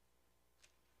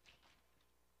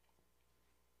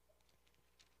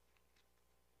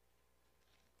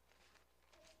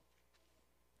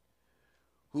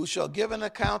 "Who shall give an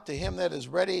account to him that is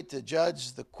ready to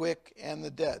judge the quick and the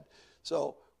dead."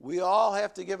 So we all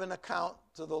have to give an account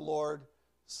to the Lord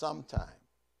sometime.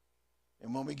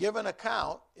 And when we give an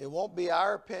account, it won't be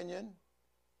our opinion,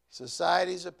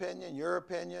 society's opinion, your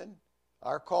opinion,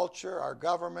 our culture, our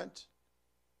government,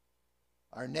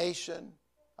 our nation,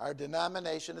 our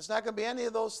denomination. It's not going to be any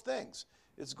of those things.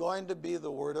 It's going to be the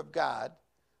Word of God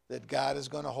that God is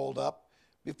going to hold up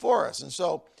before us. And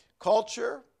so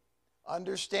culture,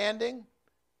 understanding,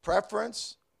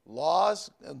 preference, laws,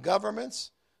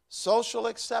 governments, social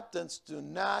acceptance do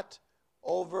not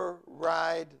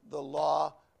override the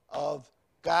law of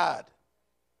God.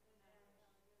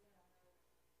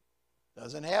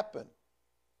 Doesn't happen.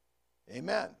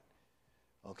 Amen.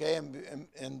 Okay,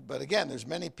 but again, there's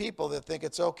many people that think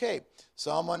it's okay.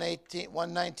 Psalm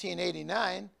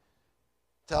 119:89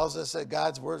 tells us that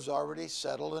God's word is already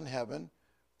settled in heaven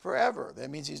forever. That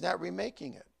means He's not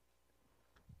remaking it.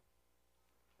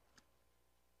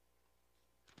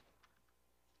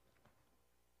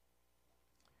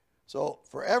 So,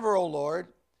 forever, O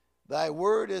Lord, thy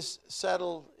word is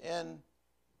settled in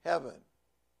heaven.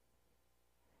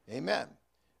 Amen.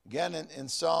 Again, in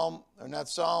Psalm, or not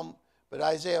Psalm, but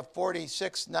Isaiah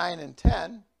 46:9 and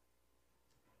 10.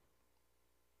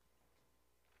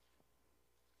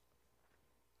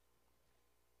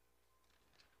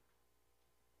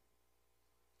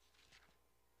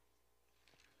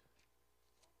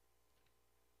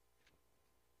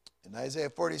 In Isaiah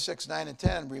 46, 9 and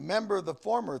 10, remember the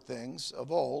former things of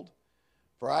old,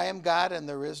 for I am God and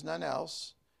there is none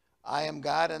else. I am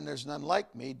God and there's none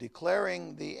like me,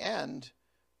 declaring the end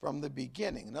from the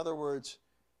beginning. In other words,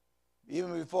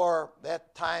 even before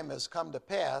that time has come to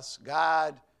pass,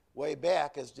 God, way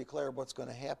back, has declared what's going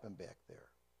to happen back there.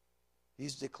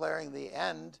 He's declaring the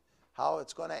end, how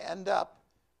it's going to end up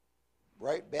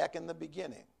right back in the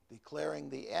beginning, declaring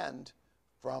the end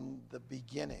from the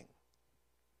beginning.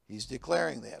 He's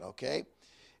declaring that, okay?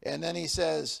 And then he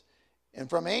says, and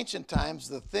from ancient times,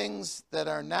 the things that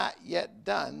are not yet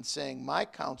done, saying, my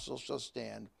counsel shall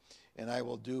stand, and I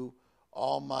will do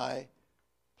all my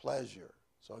pleasure.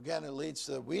 So again, it leads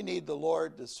to, we need the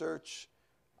Lord to search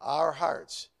our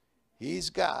hearts. He's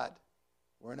God.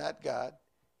 We're not God.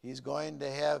 He's going to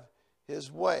have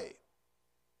his way.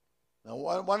 Now,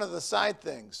 one of the side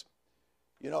things,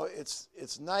 you know,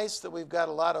 it's nice that we've got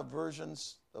a lot of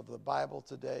versions of the Bible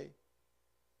today,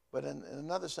 but in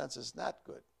another sense, it's not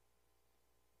good.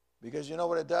 Because you know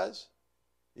what it does?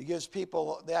 It gives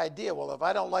people the idea, well, if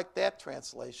I don't like that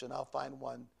translation, I'll find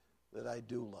one that I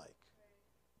do like.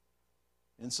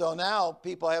 And so now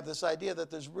people have this idea that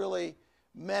there's really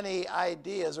many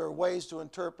ideas or ways to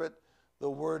interpret the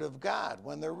Word of God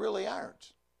when there really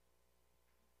aren't.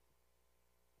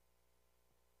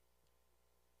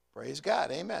 Praise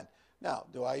God, amen. Now,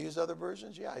 do I use other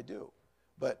versions? Yeah, I do.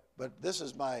 But this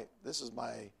is where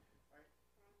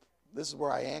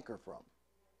I anchor from.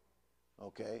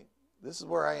 Okay? This is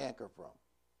where I anchor from.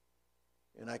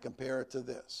 And I compare it to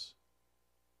this.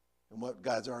 And what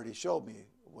God's already showed me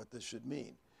what this should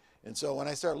mean. And so when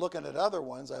I start looking at other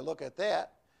ones, I look at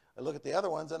that, I look at the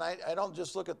other ones, and I don't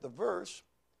just look at the verse,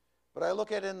 but I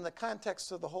look at it in the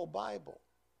context of the whole Bible.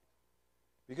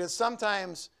 Because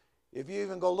sometimes, if you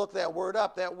even go look that word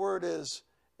up, that word is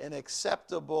an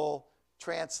acceptable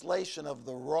translation of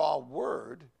the raw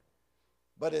word,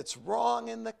 but it's wrong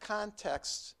in the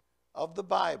context of the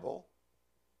Bible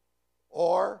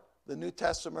or the New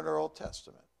Testament or Old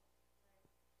Testament.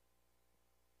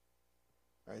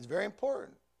 All right, it's very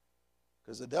important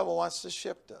because the devil wants to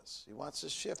shift us. He wants to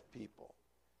shift people.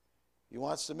 He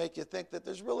wants to make you think that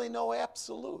there's really no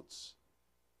absolutes.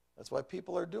 That's why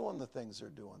people are doing the things they're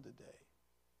doing today.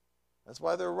 That's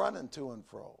why they're running to and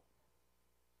fro.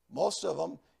 Most of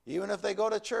them, even if they go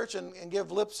to church and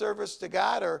give lip service to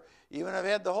God or even have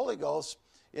had the Holy Ghost,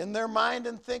 in their mind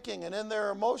and thinking and in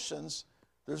their emotions,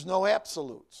 there's no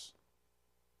absolutes.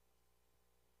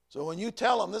 So when you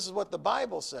tell them this is what the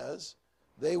Bible says,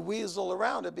 they weasel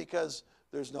around it because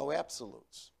there's no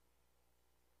absolutes.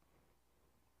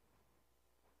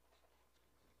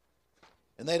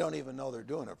 And they don't even know they're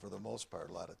doing it for the most part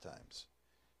a lot of times.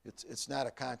 It's not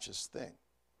a conscious thing.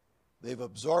 They've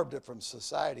absorbed it from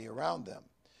society around them.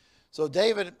 So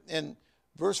David, in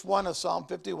verse 1 of Psalm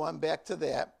 51, back to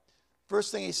that,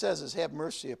 first thing he says is, have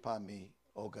mercy upon me,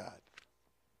 O God.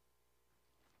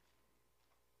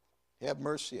 Have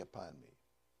mercy upon me.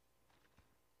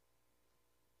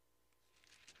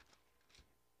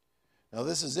 Now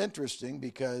this is interesting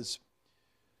because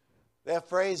that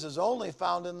phrase is only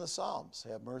found in the Psalms,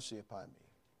 have mercy upon me.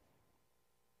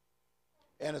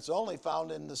 And it's only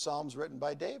found in the Psalms written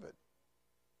by David.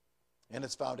 And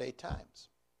it's found 8 times.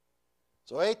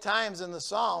 So 8 times in the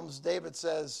Psalms, David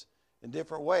says in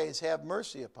different ways, have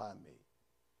mercy upon me.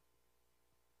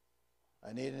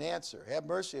 I need an answer. Have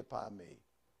mercy upon me.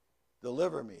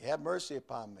 Deliver me. Have mercy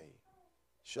upon me.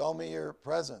 Show me your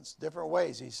presence. Different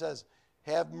ways. He says,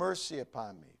 have mercy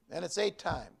upon me. And it's 8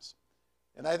 times.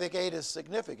 And I think 8 is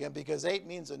significant because 8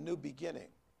 means a new beginning.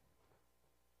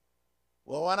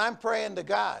 Well, when I'm praying to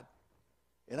God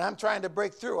and I'm trying to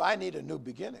break through, I need a new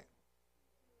beginning.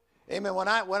 Amen. When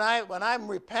I'm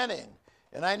repenting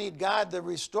and I need God to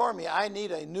restore me, I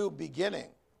need a new beginning.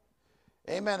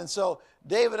 Amen. And so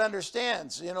David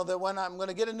understands, that when I'm going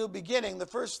to get a new beginning, the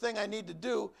first thing I need to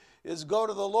do is go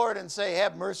to the Lord and say,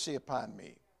 have mercy upon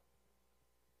me.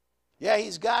 Yeah,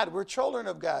 he's God. We're children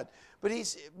of God. But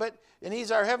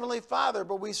he's our Heavenly Father,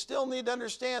 but we still need to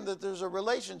understand that there's a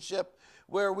relationship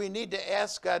where we need to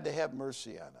ask God to have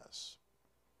mercy on us.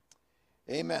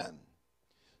 Amen.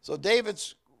 So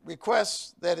David's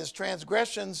requests that his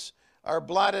transgressions are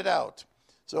blotted out.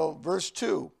 So verse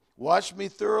 2, wash me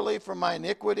thoroughly from my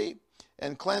iniquity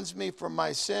and cleanse me from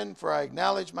my sin, for I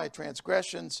acknowledge my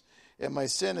transgressions and my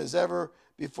sin is ever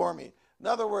before me. In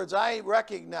other words, I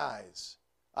recognize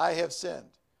I have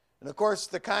sinned. And of course,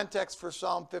 the context for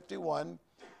Psalm 51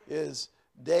 is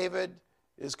David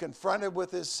is confronted with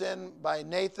his sin by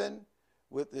Nathan,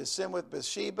 with his sin with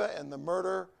Bathsheba and the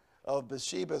murder of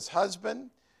Bathsheba's husband.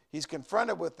 He's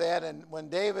confronted with that, and when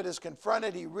David is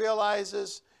confronted, he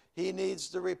realizes he needs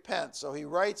to repent. So he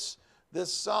writes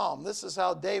this psalm. This is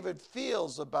how David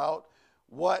feels about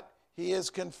what he is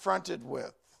confronted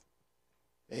with.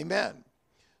 Amen.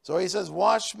 So he says,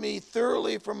 wash me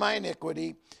thoroughly from my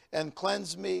iniquity and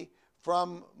cleanse me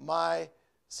from my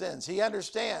sins. He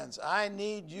understands, I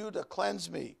need you to cleanse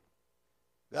me.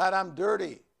 God, I'm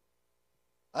dirty.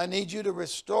 I need you to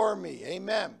restore me.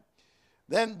 Amen.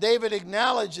 Then David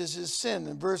acknowledges his sin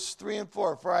in verse 3 and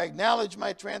 4. For I acknowledge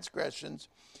my transgressions,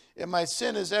 and my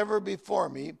sin is ever before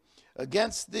me.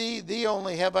 Against thee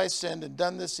only have I sinned and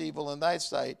done this evil in thy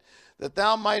sight, that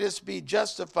thou mightest be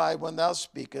justified when thou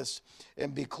speakest,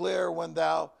 and be clear when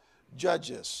thou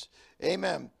judgest.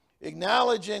 Amen.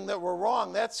 Acknowledging that we're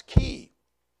wrong, that's key.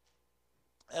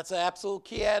 That's an absolute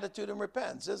key attitude in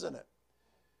repentance, isn't it?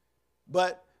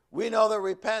 But we know that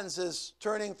repentance is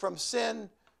turning from sin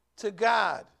to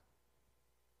God.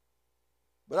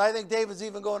 But I think David's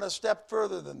even going a step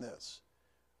further than this.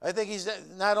 I think he's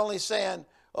not only saying,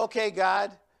 okay,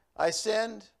 God, I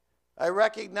sinned. I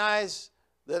recognize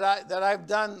that I've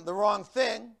done the wrong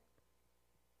thing.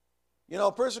 You know,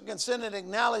 a person can sin and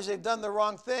acknowledge they've done the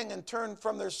wrong thing and turn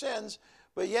from their sins,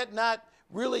 but yet not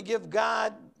really give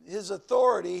God his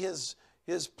authority,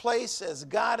 his place as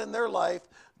God in their life,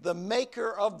 the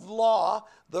maker of law,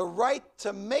 the right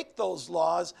to make those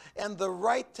laws, and the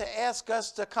right to ask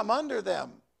us to come under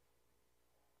them.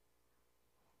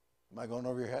 Am I going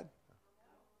over your head?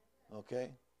 Okay.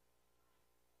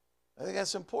 I think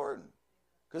that's important.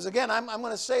 Because again, I'm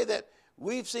going to say that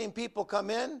we've seen people come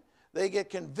in, they get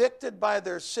convicted by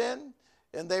their sin,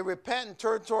 and they repent and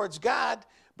turn towards God,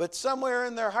 but somewhere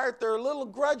in their heart they're a little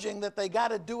grudging that they got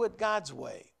to do it God's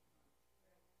way.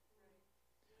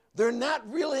 They're not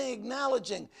really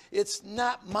acknowledging, it's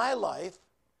not my life.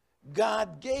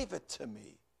 God gave it to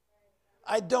me.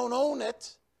 I don't own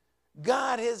it.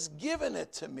 God has given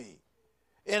it to me.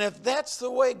 And if that's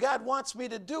the way God wants me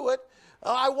to do it,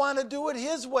 I want to do it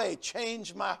his way.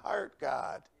 Change my heart,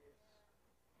 God.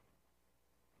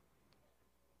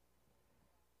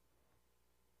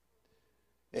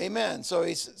 Amen. So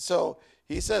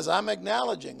he says, I'm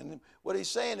acknowledging. And what he's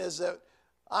saying is that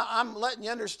I'm letting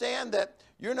you understand that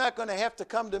you're not going to have to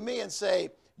come to me and say,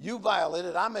 you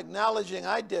violated. I'm acknowledging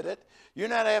I did it. You're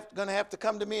not going to have to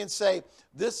come to me and say,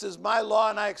 this is my law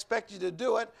and I expect you to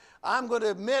do it. I'm going to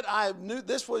admit I knew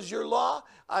this was your law.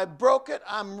 I broke it.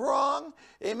 I'm wrong.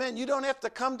 Amen. You don't have to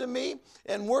come to me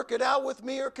and work it out with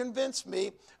me or convince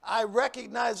me. I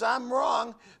recognize I'm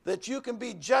wrong, that you can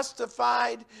be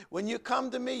justified. When you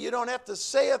come to me, you don't have to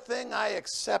say a thing. I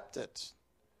accept it.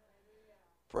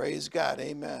 Praise God.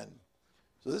 Amen.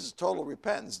 So this is total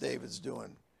repentance David's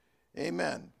doing.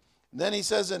 Amen. And then he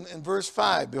says in verse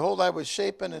 5, behold, I was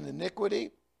shapen in iniquity,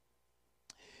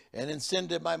 and in sin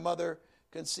did my mother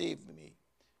conceive me.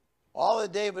 All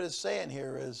that David is saying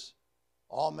here is,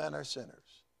 all men are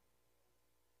sinners.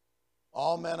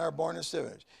 All men are born as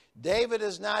sinners. David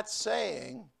is not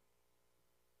saying,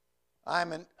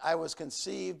 I was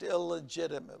conceived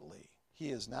illegitimately. He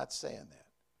is not saying that.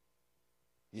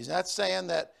 He's not saying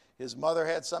that his mother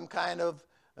had some kind of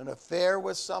an affair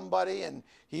with somebody and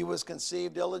he was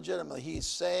conceived illegitimately. He's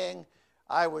saying,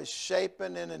 I was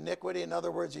shapen in iniquity. In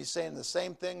other words, he's saying the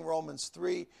same thing Romans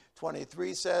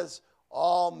 3:23 says,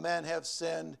 all men have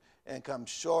sinned and come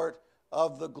short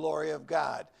of the glory of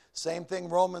God. Same thing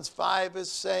Romans 5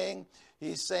 is saying.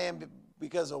 He's saying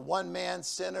because of one man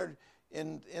sinned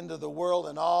into the world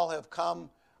and all have come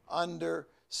under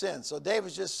sin. So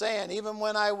David's just saying, even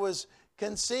when I was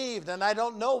conceived, and I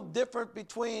don't know different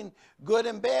between good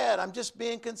and bad. I'm just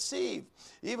being conceived.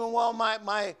 Even while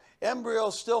my embryo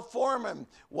is still forming,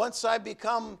 once I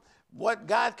become what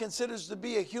God considers to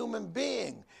be a human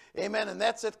being, amen, and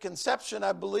that's at conception,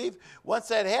 I believe. Once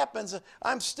that happens,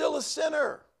 I'm still a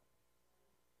sinner.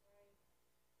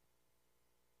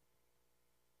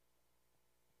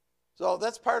 So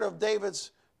that's part of David's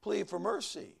plea for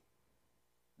mercy.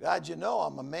 God, you know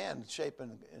I'm a man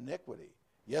shapen in iniquity.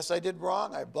 Yes, I did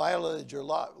wrong. I violated your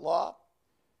law.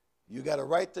 You got a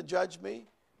right to judge me.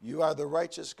 You are the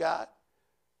righteous God.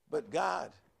 But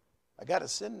God, I got a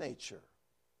sin nature.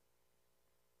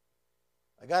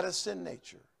 I got a sin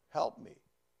nature. Help me.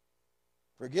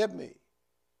 Forgive me.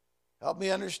 Help me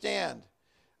understand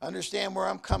where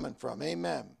I'm coming from.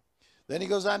 Amen. Then he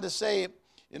goes on to say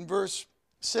in verse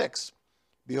 6,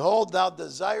 behold, thou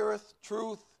desireth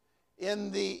truth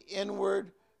in the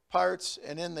inward parts,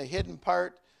 and in the hidden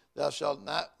part thou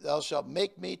shalt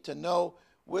make me to know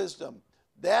wisdom.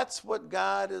 That's what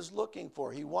God is looking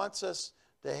for. He wants us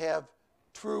to have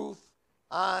truth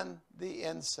on the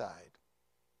inside.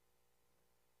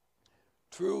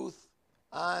 Truth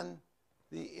on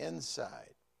the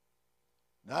inside.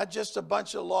 Not just a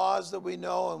bunch of laws that we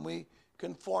know and we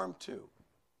conform to,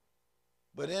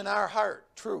 but in our heart,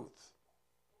 truth.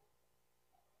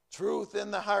 Truth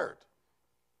in the heart.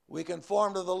 We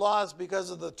conform to the laws because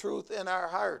of the truth in our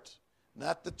heart.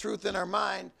 Not the truth in our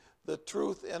mind, the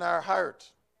truth in our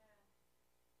heart.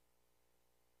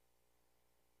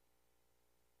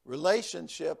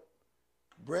 Relationship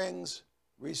brings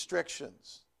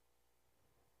restrictions.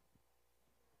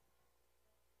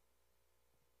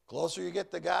 Closer you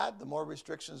get to God, the more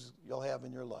restrictions you'll have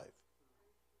in your life.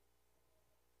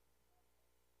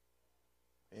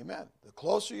 Amen. The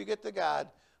closer you get to God,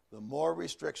 the more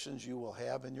restrictions you will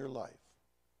have in your life.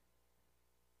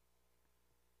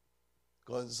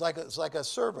 Because it's like a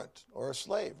servant or a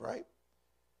slave, right?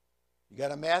 You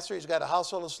got a master, he's got a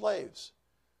household of slaves.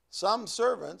 Some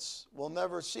servants will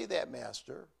never see that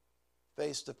master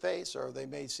face to face, or they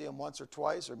may see him once or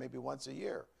twice, or maybe once a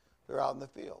year. They're out in the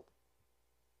field.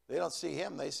 They don't see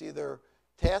him, they see their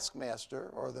taskmaster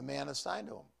or the man assigned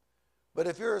to them. But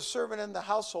if you're a servant in the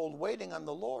household waiting on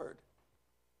the Lord,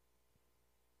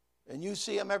 and you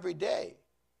see him every day,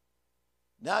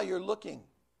 now you're looking,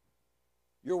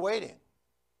 you're waiting,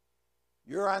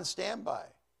 you're on standby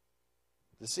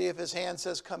to see if his hand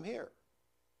says, come here.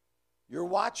 You're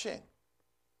watching.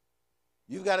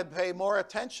 You've got to pay more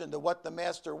attention to what the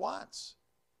master wants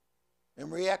and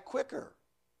react quicker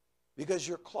because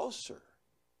you're closer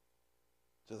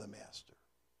to the master.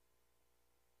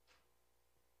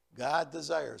 God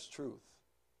desires truth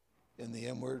in the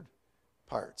inward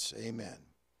parts. Amen.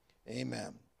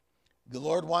 Amen. The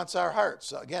Lord wants our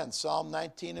hearts. Again, Psalm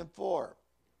 19:4.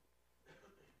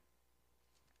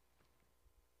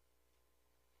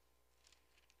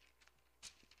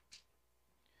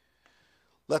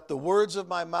 Let the words of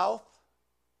my mouth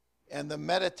and the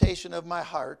meditation of my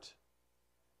heart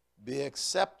be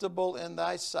acceptable in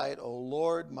thy sight, O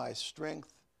Lord, my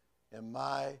strength and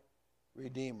my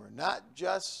Redeemer. Not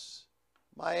just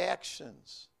my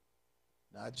actions,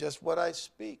 not just what I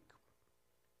speak,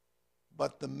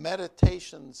 but the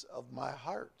meditations of my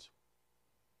heart.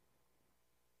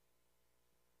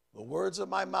 The words of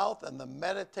my mouth and the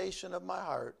meditation of my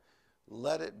heart,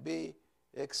 let it be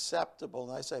acceptable.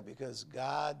 And I say, because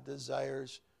God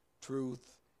desires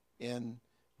truth in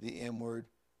the inward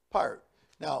part.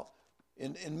 Now,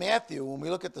 in Matthew, when we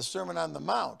look at the Sermon on the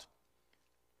Mount,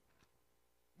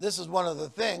 this is one of the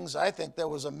things I think that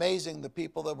was amazing, the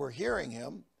people that were hearing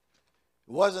him.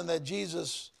 It wasn't that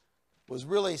Jesus was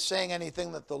really saying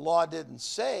anything that the law didn't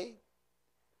say,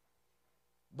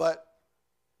 but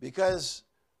because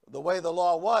the way the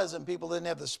law was and people didn't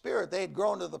have the Spirit, they had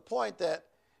grown to the point that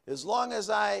as long as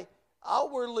I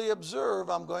outwardly observe,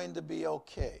 I'm going to be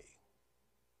okay.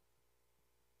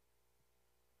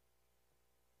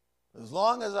 As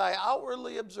long as I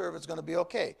outwardly observe, it's going to be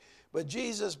okay. But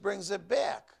Jesus brings it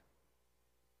back.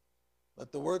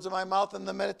 Let the words of my mouth and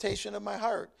the meditation of my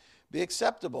heart be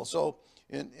acceptable. So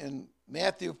in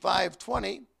Matthew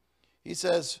 5:20, he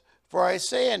says, for I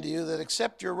say unto you that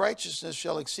except your righteousness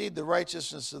shall exceed the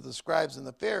righteousness of the scribes and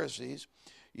the Pharisees,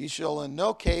 ye shall in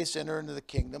no case enter into the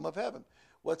kingdom of heaven.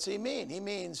 What's he mean? He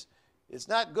means it's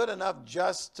not good enough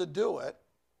just to do it.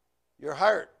 Your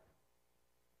heart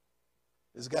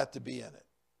has got to be in it.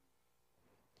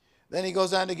 Then he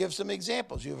goes on to give some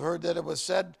examples. You've heard that it was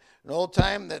said in old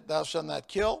time that thou shalt not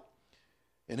kill,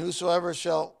 and whosoever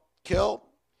shall kill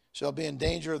shall be in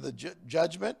danger of the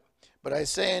judgment. But I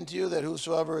say unto you that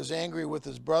whosoever is angry with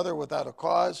his brother without a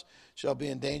cause shall be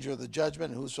in danger of the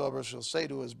judgment, and whosoever shall say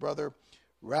to his brother,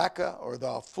 Raka, or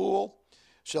thou fool,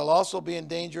 shall also be in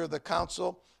danger of the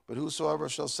council, but whosoever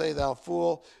shall say thou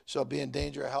fool shall be in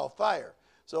danger of hellfire.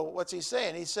 So what's he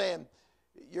saying? He's saying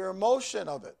your emotion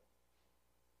of it,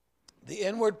 the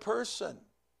inward person.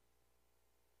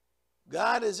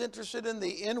 God is interested in the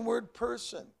inward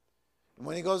person. And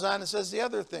when he goes on and says the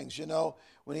other things, you know,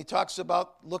 when he talks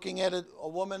about looking at a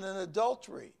woman in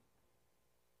adultery,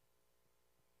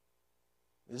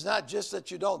 it's not just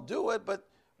that you don't do it, but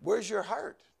where's your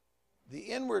heart? The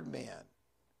inward man.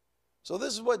 So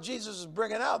this is what Jesus is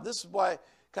bringing out. This is why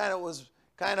it was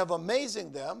kind of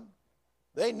amazing them.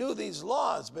 They knew these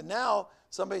laws, but now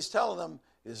somebody's telling them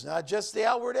it's not just the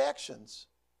outward actions.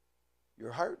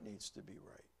 Your heart needs to be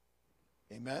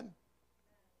right. Amen?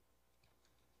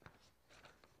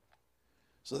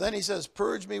 So then he says,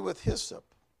 purge me with hyssop.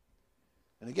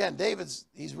 And again,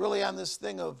 he's really on this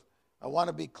thing of, I want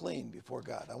to be clean before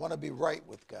God. I want to be right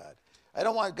with God. I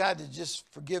don't want God to just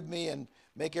forgive me and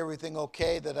make everything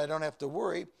okay, that I don't have to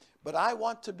worry, but I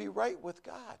want to be right with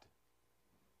God.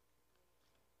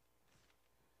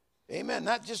 Amen.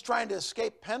 Not just trying to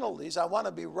escape penalties. I want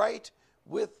to be right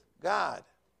with God.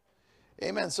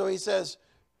 Amen. So he says,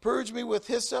 purge me with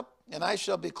hyssop, and I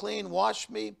shall be clean. Wash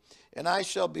me, and I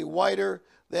shall be whiter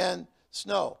than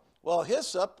snow. Well,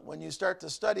 hyssop, when you start to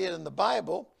study it in the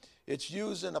Bible, it's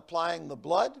used in applying the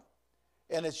blood,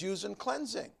 and it's used in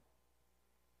cleansing.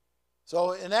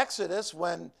 So in Exodus,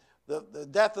 when the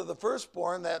death of the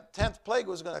firstborn, that 10th plague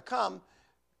was going to come,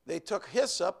 they took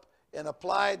hyssop and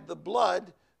applied the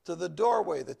blood to the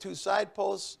doorway, the 2 side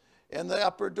posts and the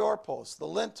upper doorpost, the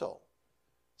lintel.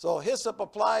 So hyssop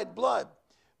applied blood.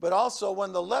 But also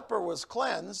when the leper was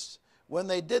cleansed, when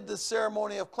they did the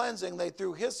ceremony of cleansing, they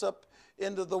threw hyssop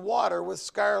into the water with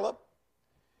scarlet.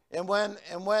 And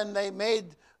when they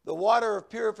made the water of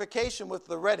purification with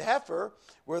the red heifer,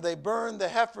 where they burned the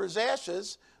heifer's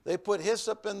ashes, they put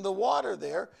hyssop in the water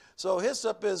there. So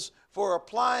hyssop is for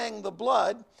applying the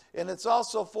blood, and it's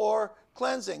also for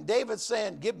cleansing. David's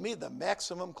saying, give me the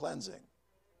maximum cleansing.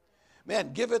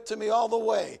 Man, give it to me all the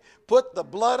way. Put the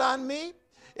blood on me,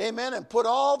 amen, and put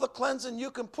all the cleansing you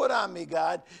can put on me,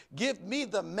 God. Give me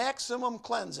the maximum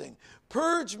cleansing.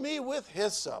 Purge me with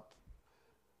hyssop.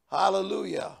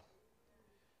 Hallelujah.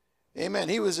 Amen.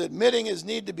 He was admitting his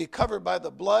need to be covered by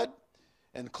the blood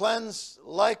and cleansed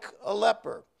like a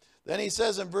leper. Then he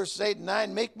says in verses 8 and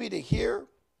 9, make me to hear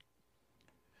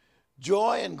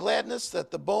joy and gladness,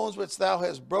 that the bones which thou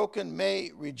hast broken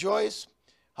may rejoice.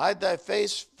 Hide thy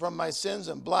face from my sins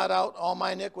and blot out all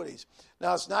my iniquities.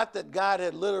 Now, it's not that God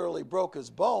had literally broke his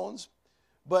bones,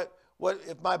 but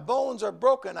if my bones are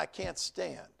broken, I can't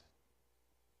stand.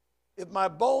 If my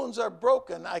bones are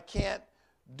broken, I can't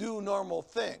do normal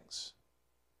things,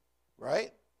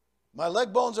 right? My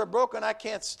leg bones are broken, I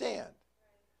can't stand.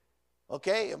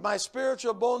 Okay? If my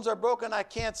spiritual bones are broken, I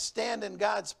can't stand in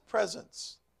God's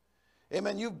presence.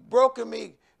 Amen. You've broken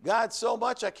me, God, so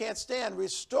much I can't stand.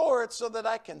 Restore it so that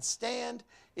I can stand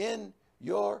in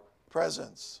your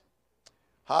presence.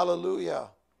 Hallelujah.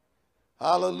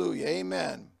 Hallelujah.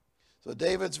 Amen. So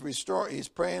David's he's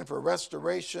praying for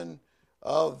restoration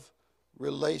of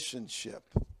relationship.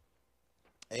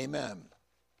 Amen.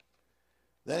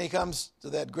 Then he comes to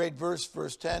that great verse,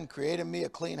 verse 10, create in me a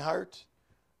clean heart,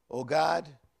 O God,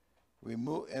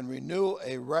 renew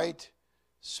a right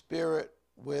spirit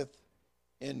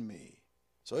within me.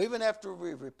 So even after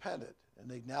we've repented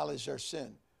and acknowledged our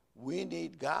sin, we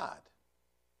need God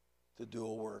to do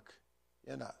a work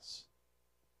in us.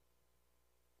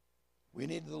 We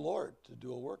need the Lord to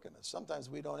do a work in us. Sometimes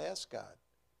we don't ask God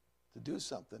to do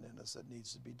something in us that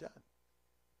needs to be done.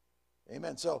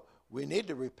 Amen. So we need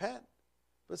to repent.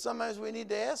 But sometimes we need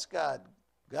to ask God,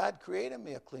 God, create in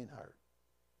me a clean heart.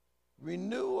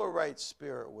 Renew a right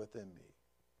spirit within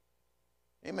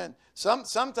me. Amen.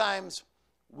 Sometimes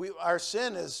our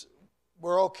sin is,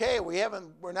 we're okay.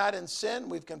 We're not in sin.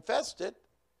 We've confessed it.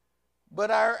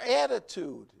 But our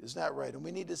attitude is not right. And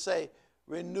we need to say,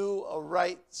 renew a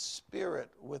right spirit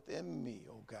within me,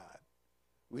 oh God.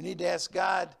 We need to ask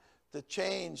God to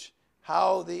change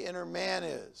how the inner man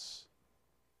is.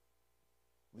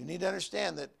 We need to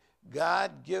understand that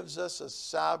God gives us a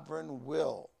sovereign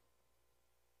will.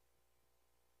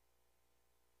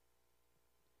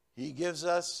 He gives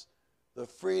us the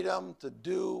freedom to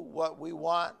do what we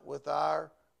want with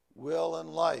our will and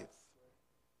life.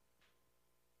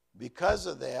 Because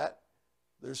of that,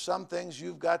 there's some things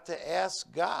you've got to ask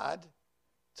God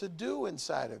to do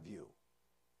inside of you.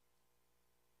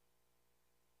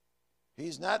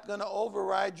 He's not going to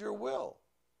override your will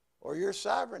or your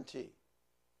sovereignty.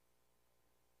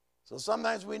 So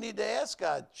sometimes we need to ask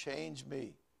God, change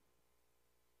me.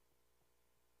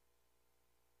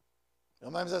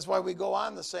 Sometimes that's why we go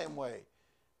on the same way,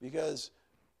 because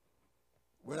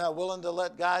we're not willing to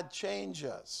let God change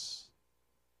us.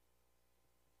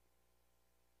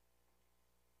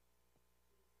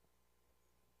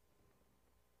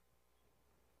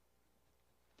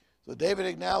 So David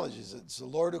acknowledges it's the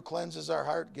Lord who cleanses our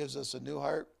heart, gives us a new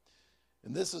heart.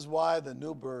 And this is why the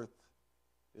new birth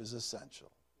is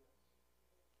essential.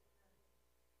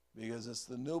 Because it's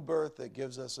the new birth that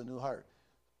gives us a new heart.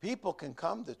 People can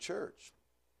come to church.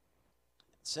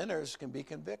 Sinners can be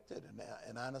convicted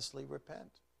and honestly repent.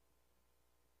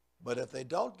 But if they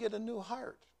don't get a new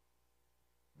heart,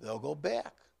 they'll go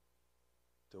back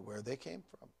to where they came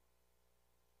from.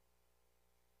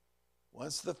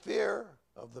 Once the fear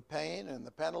of the pain and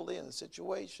the penalty and the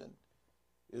situation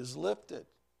is lifted,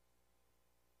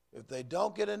 if they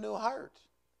don't get a new heart,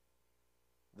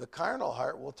 the carnal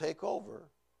heart will take over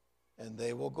and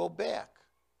they will go back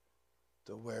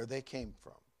to where they came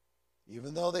from,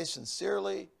 even though they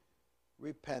sincerely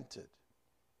repented.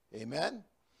 Amen?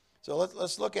 So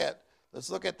let's look at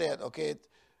that. Okay,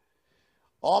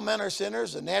 All men are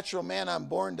sinners. The natural man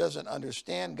unborn doesn't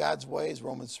understand God's ways,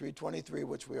 Romans 3:23,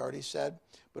 which we already said,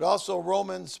 but also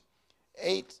Romans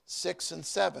 8:6 and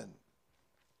 7.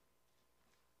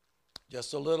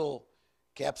 Just a little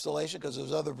capsulation, because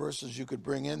there's other verses you could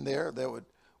bring in there that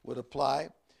would apply.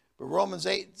 But Romans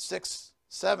 8:6,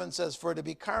 7 says, for to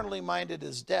be carnally minded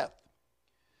is death,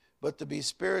 but to be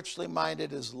spiritually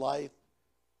minded is life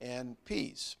and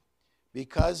peace.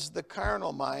 Because the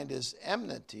carnal mind is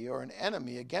enmity or an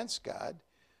enemy against God,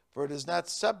 for it is not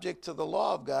subject to the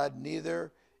law of God,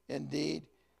 neither indeed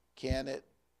can it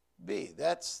be.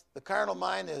 That's the carnal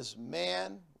mind is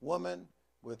man, woman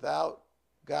without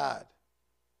God,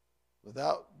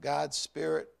 without God's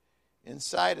Spirit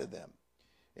inside of them.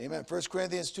 Amen. 1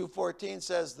 Corinthians 2:14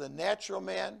 says, the natural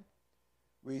man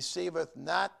receiveth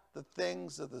not the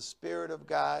things of the Spirit of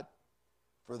God,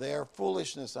 for they are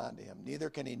foolishness unto him. Neither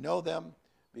can he know them,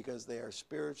 because they are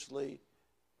spiritually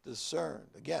discerned.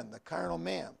 Again, the carnal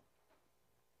man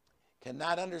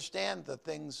cannot understand the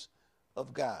things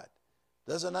of God.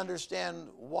 Doesn't understand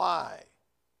why.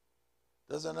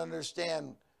 Doesn't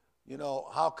understand,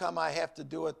 how come I have to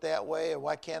do it that way, and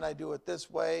why can't I do it this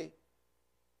way?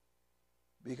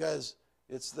 Because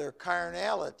it's their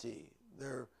carnality,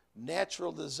 their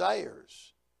natural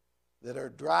desires that are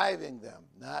driving them,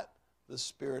 not the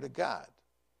Spirit of God.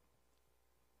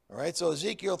 All right, so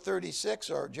Ezekiel 36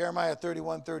 or Jeremiah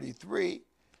 31:33,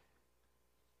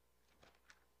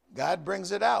 God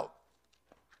brings it out.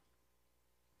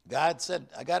 God said,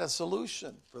 I got a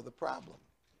solution for the problem.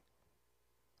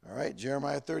 All right,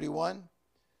 Jeremiah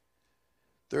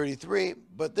 31:33,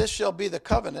 but this shall be the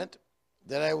covenant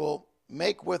that I will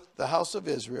make with the house of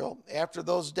Israel. After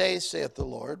those days, saith the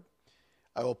Lord,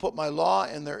 I will put my law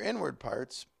in their inward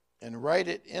parts and write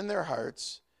it in their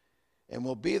hearts, and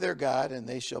will be their God, and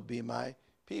they shall be my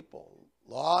people.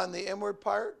 Law in the inward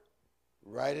part,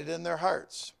 write it in their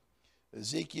hearts.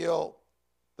 Ezekiel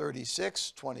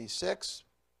 36:26.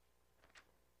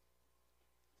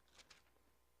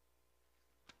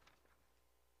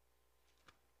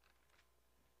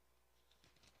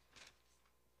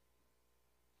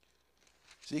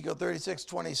 Ezekiel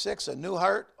 36:26, a new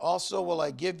heart also will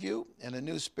I give you, and a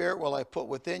new spirit will I put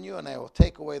within you, and I will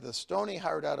take away the stony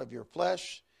heart out of your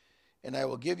flesh, and I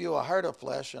will give you a heart of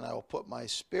flesh, and I will put my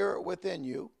spirit within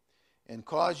you, and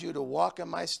cause you to walk in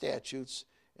my statutes,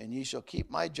 and ye shall keep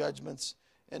my judgments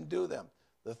and do them.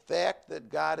 The fact that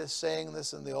God is saying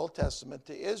this in the Old Testament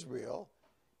to Israel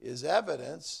is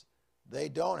evidence they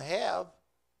don't have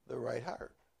the right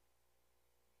heart.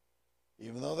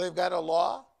 Even though they've got a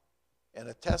law and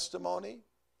a testimony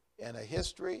and a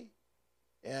history,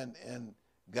 and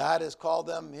God has called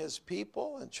them his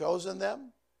people and chosen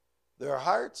them, their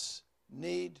hearts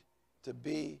need to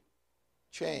be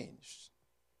changed.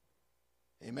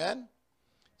 Amen?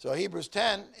 So Hebrews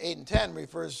 10:8 and 10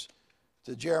 refers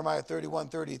to Jeremiah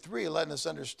 31:33, letting us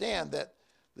understand that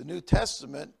the New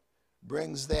Testament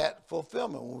brings that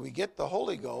fulfillment. When we get the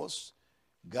Holy Ghost,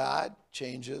 God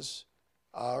changes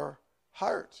our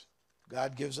heart.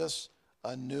 God gives us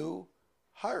a new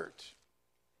heart.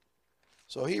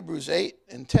 So Hebrews 8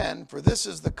 and 10, for this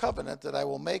is the covenant that I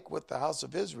will make with the house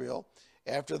of Israel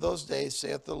after those days,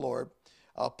 saith the Lord.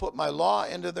 I'll put my law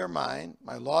into their mind,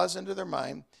 my laws into their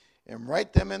mind, and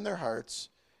write them in their hearts,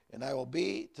 and I will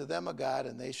be to them a God,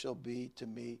 and they shall be to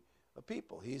me a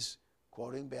people. He's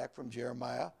quoting back from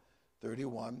Jeremiah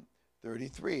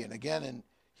 31:33. And again in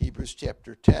Hebrews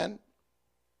chapter 10,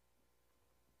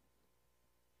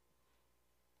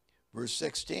 verse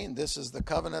 16, this is the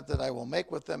covenant that I will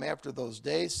make with them after those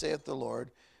days, saith the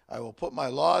Lord. I will put my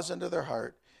laws into their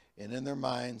heart, and in their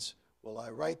minds will I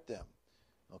write them.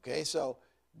 Okay, so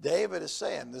David is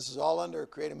saying, this is all under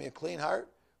creating me a clean heart,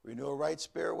 renew a right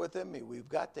spirit within me. We've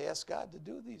got to ask God to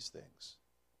do these things.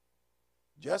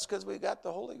 Just because we got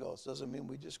the Holy Ghost doesn't mean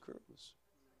we just cruise.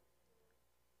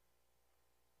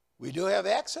 We do have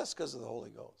access because of the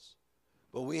Holy Ghost,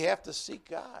 but we have to seek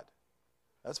God.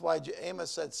 That's why Amos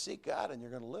said, seek God and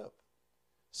you're going to live.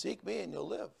 Seek me and you'll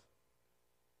live.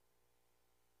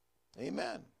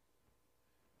 Amen.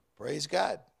 Praise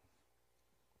God.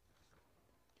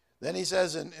 Then he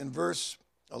says in verse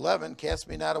 11, cast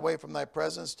me not away from thy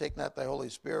presence, take not thy Holy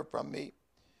Spirit from me.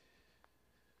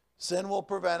 Sin will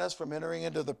prevent us from entering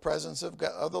into the presence of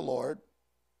God, of the Lord.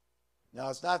 Now,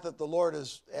 it's not that the Lord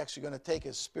is actually going to take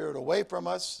his Spirit away from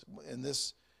us in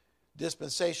this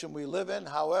dispensation we live in.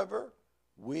 However,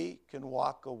 we can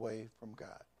walk away from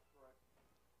God.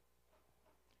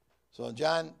 So in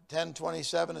John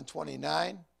 10:27 and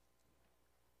 29,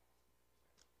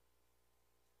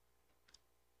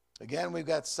 again, we've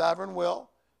got sovereign will.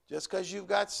 just because you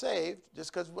got saved,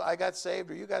 just because I got saved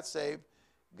or you got saved,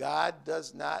 God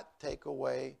does not take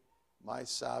away my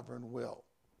sovereign will.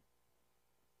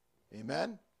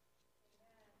 Amen?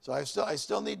 So I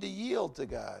still need to yield to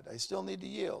God. I still need to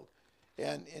yield.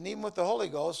 And even with the Holy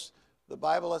Ghost, the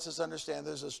Bible lets us understand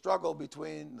there's a struggle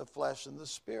between the flesh and the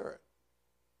spirit,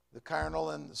 the carnal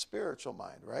and the spiritual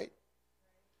mind, right?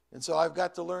 And so I've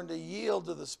got to learn to yield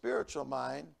to the spiritual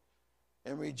mind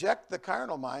and reject the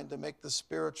carnal mind to make the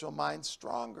spiritual mind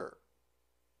stronger.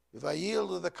 If I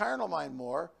yield to the carnal mind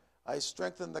more, I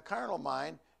strengthen the carnal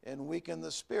mind and weaken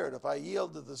the spirit. If I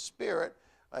yield to the spirit,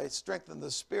 I strengthen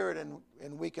the spirit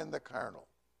and weaken the carnal.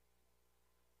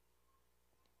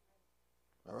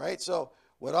 All right, so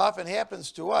what often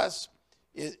happens to us,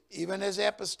 is, even as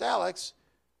apostolics,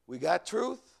 we got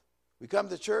truth, we come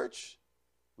to church,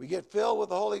 we get filled with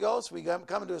the Holy Ghost, we come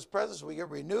into His presence, we get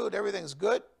renewed, everything's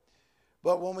good.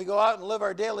 But when we go out and live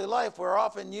our daily life, we're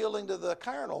often yielding to the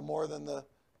carnal more than the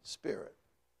spirit.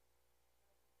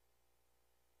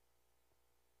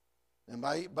 And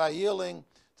by yielding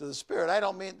to the spirit, I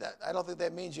don't think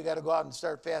that means you got to go out and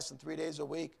start fasting 3 days a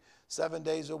week, 7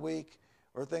 days a week,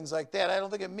 or things like that. I don't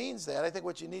think it means that. I think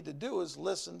what you need to do is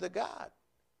listen to God.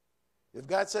 If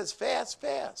God says fast,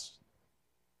 fast.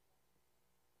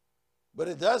 But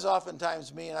it does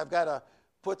oftentimes mean I've got to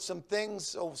put some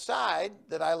things aside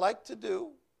that I like to do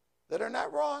that are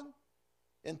not wrong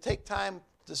and take time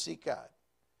to seek God.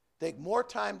 Take more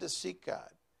time to seek God.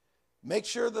 Make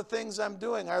sure the things I'm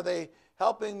doing, are they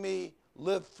helping me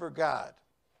live for God?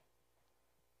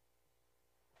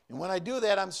 And when I do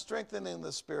that, I'm strengthening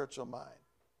the spiritual mind.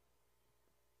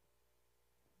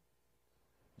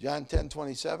 John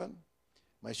 10:27,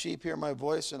 my sheep hear my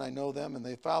voice, and I know them, and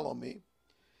they follow me.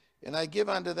 And I give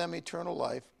unto them eternal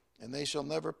life, and they shall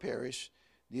never perish,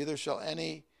 neither shall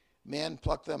any man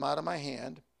pluck them out of my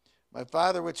hand. My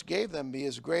Father which gave them me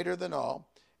is greater than all,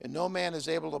 and no man is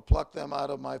able to pluck them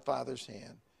out of my Father's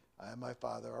hand. I and my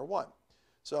Father are one.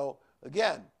 So,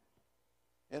 again,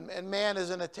 and man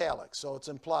is in italics, so it's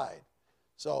implied.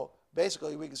 So,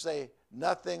 basically, we can say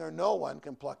nothing or no one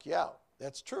can pluck you out.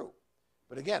 That's true.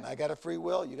 But again, I got a free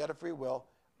will, you got a free will.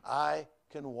 I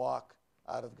can walk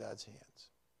out of God's hands.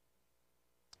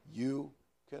 You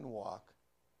can walk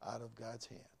out of God's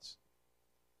hands.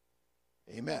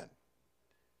 Amen.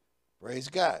 Praise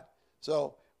God.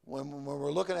 So when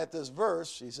we're looking at this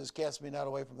verse, he says, cast me not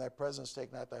away from thy presence,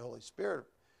 take not thy Holy Spirit.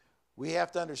 We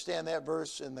have to understand that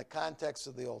verse in the context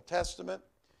of the Old Testament.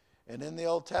 And in the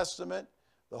Old Testament,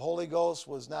 the Holy Ghost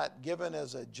was not given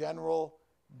as a general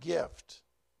gift.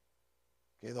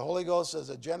 Okay, the Holy Ghost as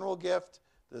a general gift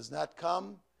does not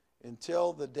come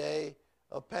until the day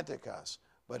of Pentecost.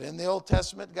 But in the Old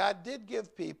Testament, God did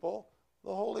give people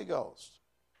the Holy Ghost.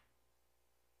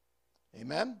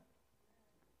 Amen?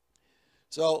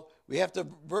 So we have to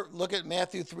look at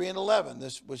Matthew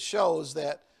 3:11, which shows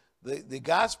that the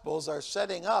Gospels are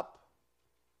setting up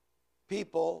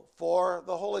people for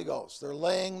the Holy Ghost. They're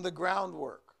laying the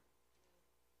groundwork.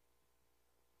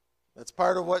 That's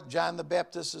part of what John the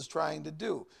Baptist is trying to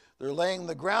do. They're laying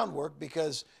the groundwork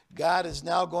because God is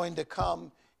now going to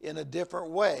come in a different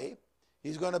way.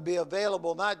 He's going to be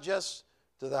available not just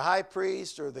to the high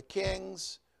priest or the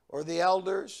kings or the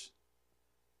elders,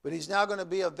 but he's now going to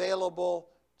be available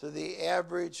to the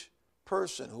average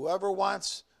person, whoever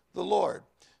wants the Lord.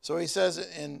 So he says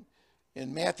in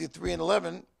Matthew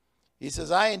 3:11, he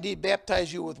says, I indeed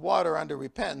baptize you with water unto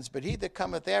repentance, but he that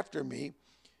cometh after me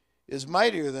is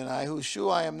mightier than I, whose shoe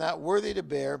I am not worthy to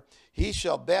bear. He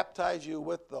shall baptize you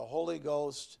with the Holy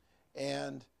Ghost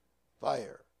and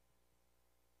fire.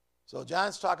 So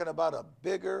John's talking about a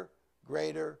bigger,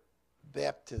 greater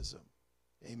baptism.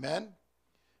 Amen?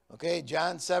 Okay,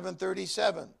 John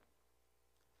 7:37.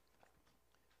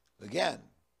 Again,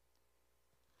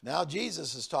 now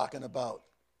Jesus is talking about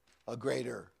a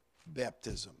greater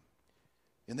baptism.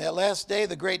 In that last day,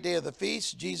 the great day of the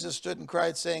feast, Jesus stood and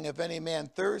cried, saying, if any man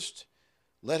thirst,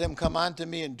 let him come unto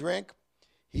me and drink.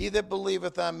 He that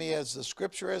believeth on me, as the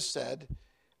scripture has said,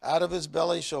 out of his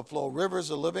belly shall flow rivers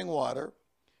of living water.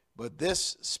 But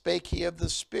this spake he of the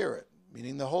Spirit,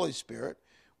 meaning the Holy Spirit,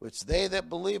 which they that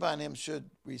believe on him should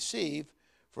receive,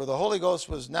 for the Holy Ghost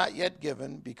was not yet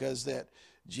given, because that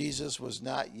Jesus was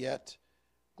not yet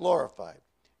glorified.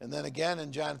 And then again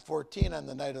in John 14, on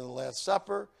the night of the Last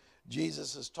Supper,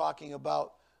 Jesus is talking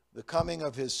about the coming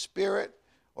of his Spirit,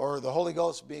 or the Holy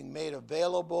Ghost being made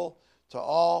available to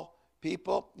all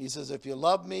people. He says, if you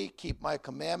love me, keep my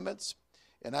commandments,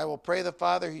 and I will pray the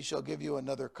Father, he shall give you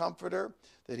another comforter,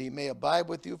 that he may abide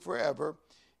with you forever,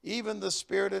 even the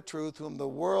Spirit of truth, whom the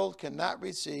world cannot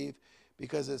receive,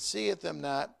 because it seeth him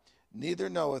not, neither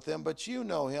knoweth him, but you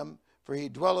know him, for he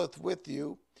dwelleth with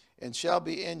you and shall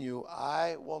be in you.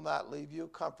 I will not leave you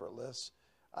comfortless.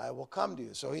 I will come to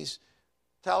you. So he's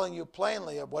telling you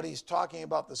plainly of what he's talking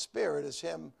about the Spirit is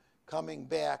him coming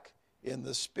back in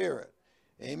the Spirit.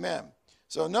 Amen.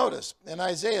 So notice, in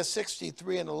Isaiah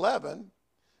 63 and 11,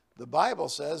 the Bible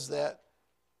says that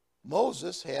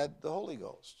Moses had the Holy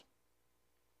Ghost.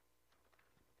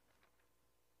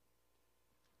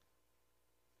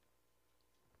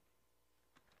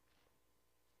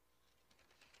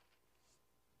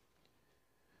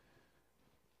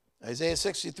 Isaiah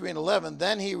 63 and 11,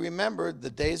 then he remembered the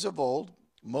days of old,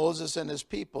 Moses and his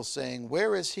people, saying,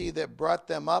 where is he that brought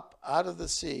them up out of the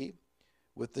sea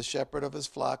with the shepherd of his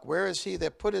flock? Where is he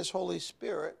that put his Holy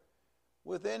Spirit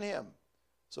within him?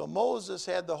 So Moses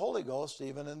had the Holy Ghost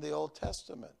even in the Old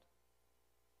Testament.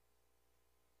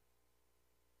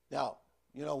 Now,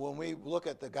 you know, when we look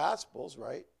at the Gospels,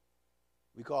 right,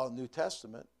 we call it New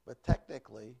Testament, but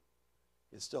technically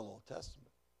it's still Old Testament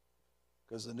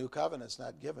because the New Covenant's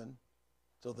not given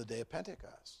till the day of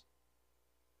Pentecost.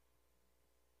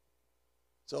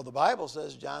 So the Bible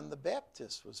says John the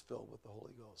Baptist was filled with the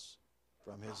Holy Ghost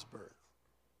from his birth.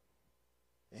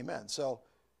 Amen. So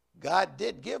God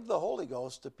did give the Holy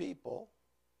Ghost to people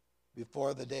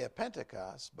before the day of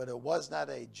Pentecost, but it was not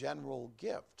a general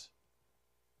gift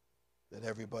that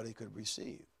everybody could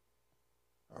receive.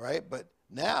 All right, but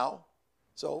now,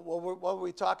 so what were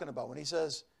we talking about? When he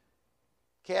says,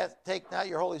 can't take not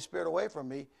your Holy Spirit away from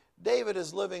me, David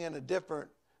is living in a different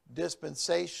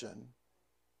dispensation,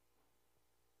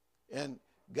 and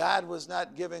God was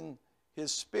not giving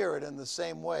his Spirit in the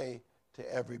same way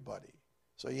to everybody.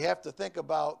 So you have to think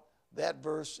about that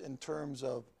verse in terms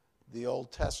of the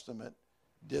Old Testament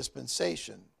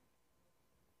dispensation.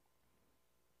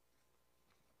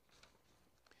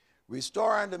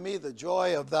 Restore unto me the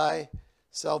joy of thy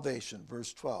salvation,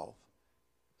 verse 12.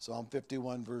 Psalm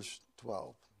 51, verse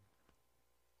 12.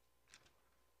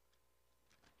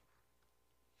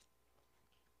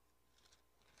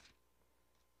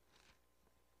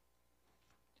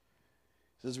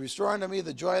 It says, restore unto me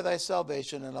the joy of thy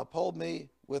salvation, and uphold me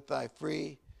with thy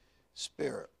free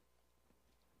spirit.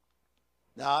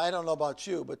 Now, I don't know about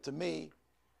you, but to me,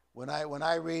 when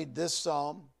I read this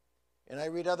psalm, and I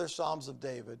read other psalms of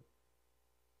David,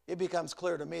 it becomes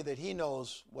clear to me that he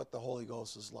knows what the Holy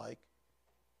Ghost is like.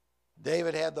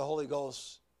 David had the Holy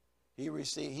Ghost. He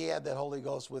had that Holy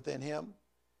Ghost within him.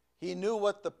 He knew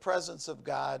what the presence of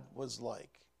God was like.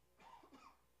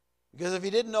 Because if he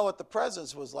didn't know what the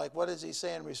presence was like, what is he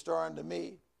saying? Restore unto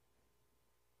me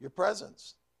your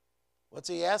presence. What's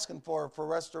he asking for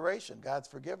restoration? God's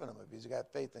forgiven him if he's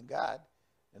got faith in God.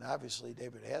 And obviously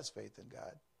David has faith in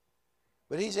God.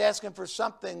 But he's asking for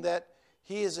something that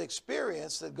he has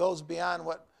experienced that goes beyond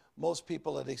what most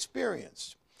people had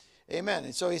experienced. Amen.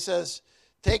 And so he says,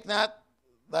 take not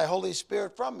thy Holy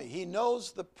Spirit from me. He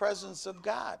knows the presence of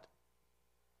God.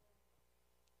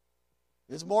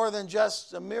 It's more than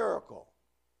just a miracle.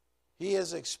 He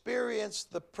has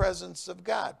experienced the presence of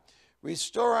God.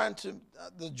 Restore unto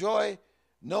the joy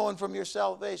known from your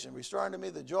salvation. Restore unto me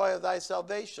the joy of thy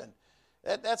salvation.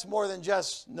 That's more than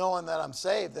just knowing that I'm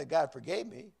saved, that God forgave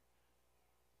me.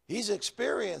 He's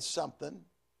experienced something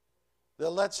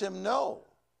that lets him know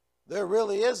there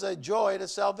really is a joy to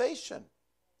salvation.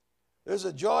 There's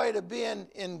a joy to being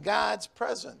in God's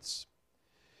presence.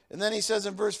 And then he says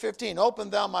in verse 15, open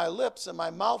thou my lips, and my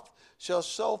mouth shall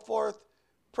show forth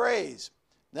praise.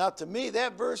 Now to me,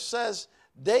 that verse says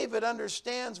David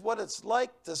understands what it's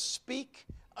like to speak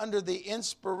under the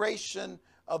inspiration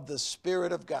of the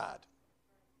Spirit of God.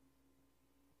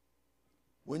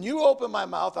 When you open my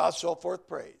mouth, I'll show forth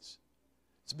praise.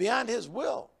 It's beyond his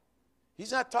will.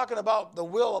 He's not talking about the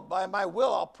will, by my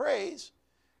will I'll praise.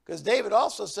 Because David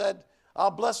also said,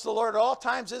 I'll bless the Lord at all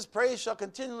times. His praise shall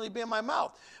continually be in my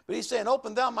mouth. But he's saying,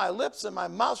 open thou my lips, and my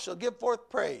mouth shall give forth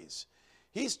praise.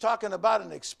 He's talking about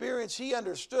an experience. He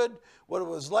understood what it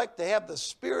was like to have the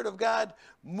Spirit of God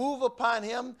move upon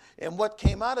him. And what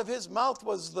came out of his mouth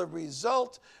was the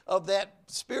result of that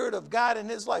Spirit of God in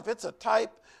his life. It's a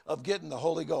type of getting the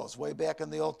Holy Ghost way back in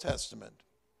the Old Testament.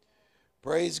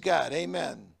 Praise God.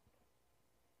 Amen.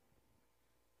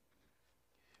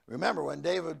 Remember when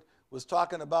David was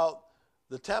talking about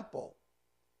the temple,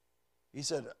 he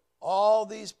said, all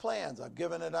these plans, I've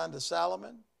given it unto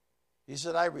Solomon. He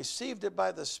said, I received it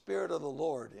by the Spirit of the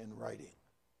Lord in writing.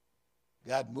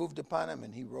 God moved upon him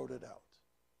and he wrote it out.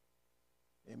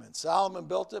 Amen. Solomon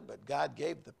built it, but God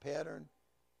gave the pattern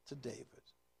to David.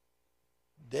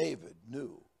 David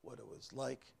knew what it was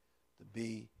like to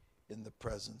be in the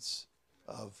presence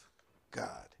of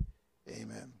God.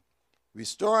 Amen.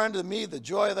 Restore unto me the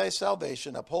joy of thy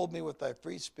salvation. Uphold me with thy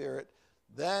free spirit.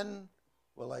 Then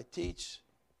will I teach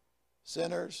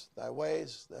sinners thy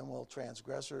ways. Then will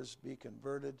transgressors be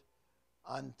converted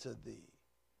unto thee.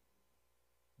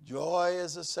 Joy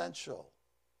is essential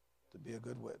to be a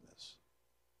good witness.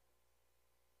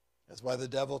 That's why the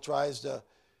devil tries to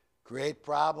create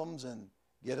problems and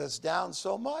get us down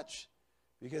so much,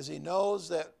 because he knows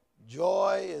that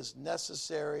joy is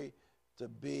necessary to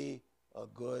be a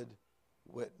good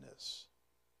witness.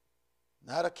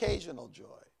 Not occasional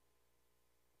joy,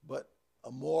 but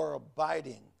a more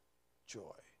abiding joy.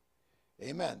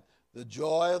 Amen. The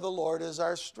joy of the Lord is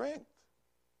our strength.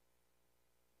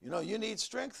 You know, you need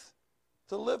strength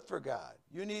to live for God.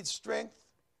 You need strength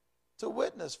to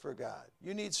witness for God.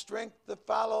 You need strength to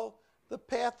follow the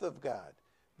path of God.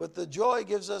 But the joy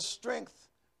gives us strength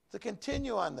to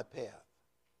continue on the path.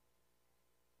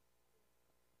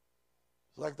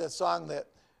 It's like that song that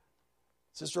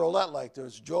Sister Ouellette liked.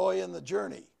 There's joy in the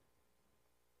journey.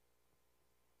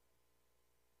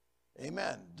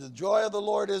 Amen. The joy of the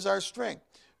Lord is our strength.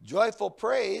 Joyful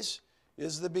praise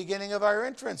is the beginning of our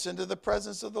entrance into the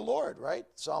presence of the Lord, right?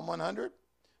 Psalm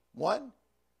 100:1.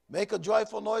 Make a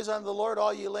joyful noise unto the Lord,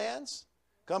 all ye lands.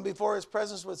 Come before his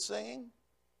presence with singing.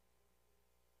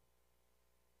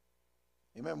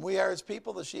 Amen. We are his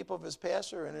people, the sheep of his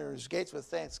pasture, and enter his gates with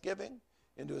thanksgiving,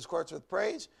 into his courts with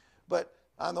praise. But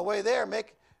on the way there,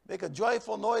 make a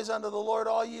joyful noise unto the Lord,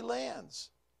 all ye lands.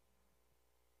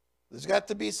 There's got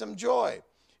to be some joy.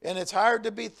 And it's hard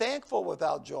to be thankful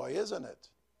without joy, isn't it?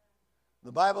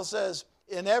 The Bible says,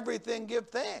 in everything give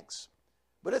thanks.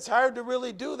 But it's hard to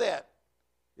really do that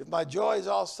if my joy is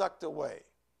all sucked away.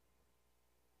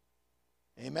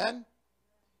 Amen?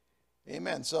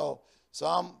 Amen. So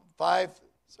Psalm 5,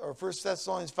 or 1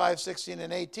 Thessalonians 5:16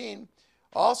 and 18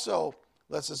 also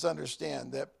lets us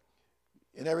understand that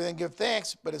in everything give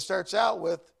thanks, but it starts out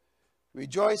with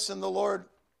rejoice in the Lord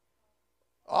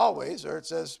always, or it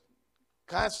says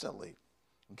constantly.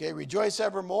 Okay, rejoice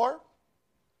evermore,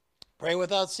 pray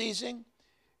without ceasing,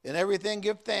 in everything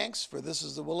give thanks, for this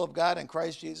is the will of God in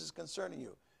Christ Jesus concerning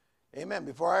you. Amen.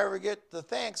 Before I ever get the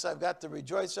thanks, I've got to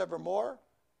rejoice evermore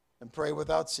and pray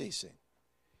without ceasing.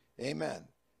 Amen.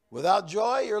 Without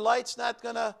joy, your light's not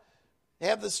going to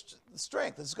have the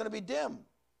strength. It's going to be dim.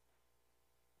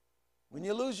 When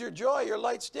you lose your joy, your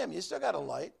light's dim. You still got a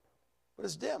light, but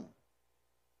it's dim.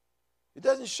 It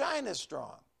doesn't shine as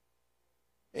strong.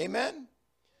 Amen?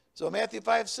 So Matthew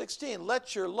 5:16,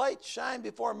 let your light shine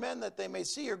before men that they may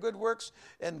see your good works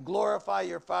and glorify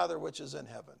your Father which is in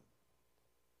heaven.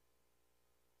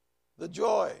 The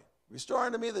joy. Restore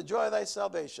unto me the joy of thy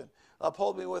salvation.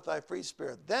 Uphold me with thy free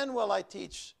spirit. Then will I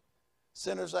teach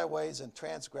sinners thy ways, and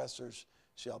transgressors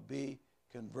shall be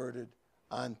converted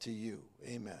unto you.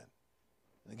 Amen.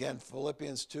 And again,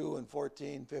 Philippians 2 and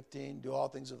 14, 15, do all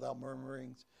things without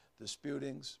murmurings,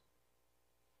 disputings,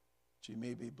 that ye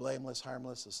may be blameless,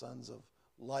 harmless, the sons of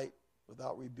light,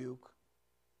 without rebuke.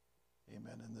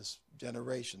 Amen. In this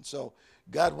generation. So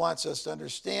God wants us to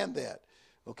understand that.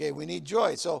 Okay, we need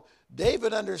joy. So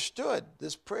David understood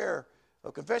this prayer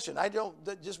of confession. I don't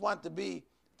just want to be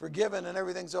forgiven and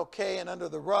everything's okay and under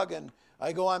the rug and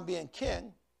I go on being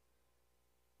king,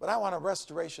 but I want a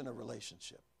restoration of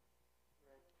relationship.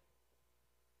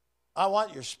 I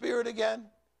want your spirit again.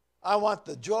 I want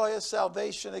the joy of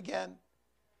salvation again.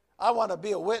 I want to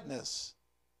be a witness.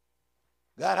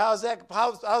 God, how's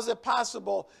it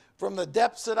possible from the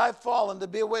depths that I've fallen to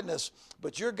be a witness?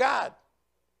 But you're God.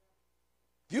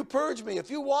 If you purge me,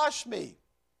 if you wash me,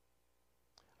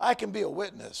 I can be a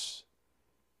witness.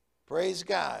 Praise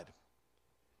God.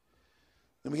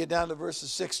 Then we get down to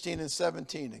verses 16 and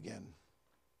 17 again.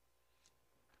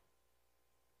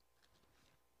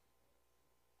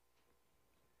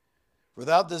 For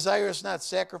thou desirest not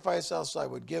sacrifice, else I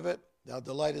would give it. Thou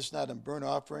delightest not in burnt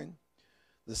offering.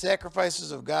 The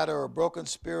sacrifices of God are a broken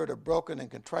spirit, a broken and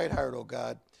contrite heart, O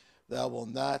God, thou wilt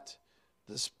not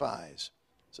despise.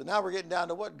 So now we're getting down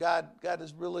to what God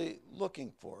is really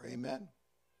looking for. Amen?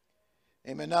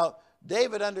 Amen. Now,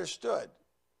 David understood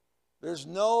there's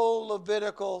no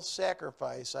Levitical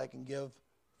sacrifice I can give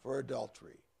for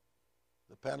adultery.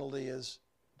 The penalty is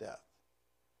death.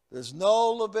 There's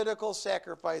no Levitical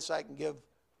sacrifice I can give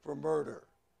for murder.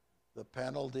 The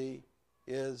penalty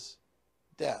is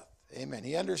death. Amen.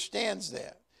 He understands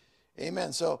that.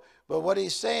 Amen. So, but what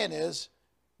he's saying is,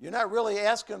 you're not really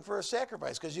asking for a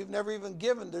sacrifice because you've never even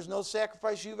given. There's no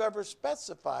sacrifice you've ever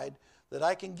specified that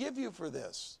I can give you for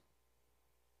this.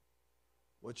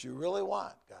 What you really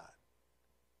want, God,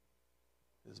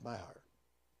 is my heart.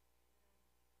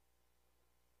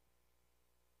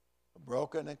 A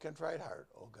broken and contrite heart,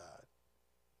 oh God.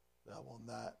 thou wilt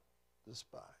not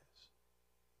despise.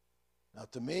 Now,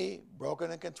 to me,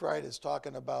 broken and contrite is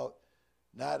talking about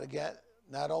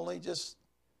not only just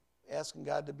asking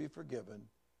God to be forgiven,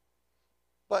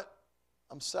 but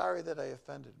I'm sorry that I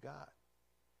offended God.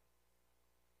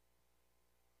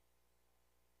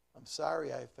 I'm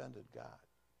sorry I offended God.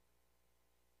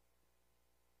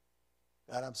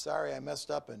 God, I'm sorry I messed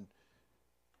up and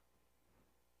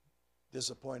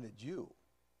disappointed you,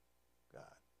 God.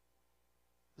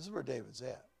 This is where David's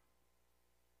at.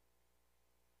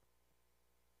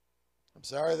 I'm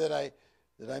sorry that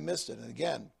I missed it. And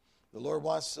again, the Lord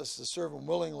wants us to serve him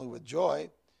willingly with joy,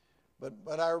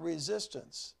 but our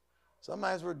resistance.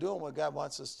 Sometimes we're doing what God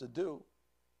wants us to do,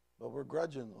 but we're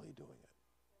grudgingly doing it.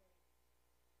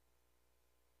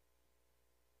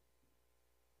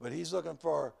 But he's looking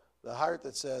for the heart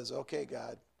that says, okay,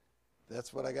 God,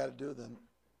 that's what I got to do, then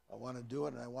I want to do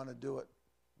it, and I want to do it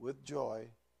with joy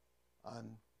unto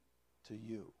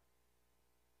you.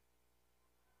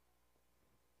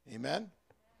 Amen?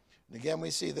 And again,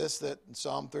 we see this, that in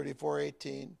Psalm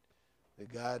 34:18,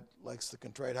 that God likes the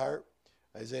contrite heart.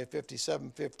 Isaiah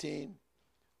 57:15,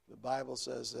 the Bible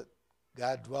says that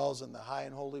God dwells in the high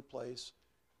and holy place,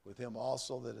 with him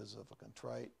also that is of a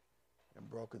contrite and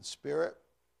broken spirit,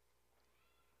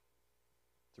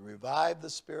 to revive the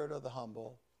spirit of the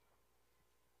humble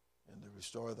and to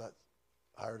restore the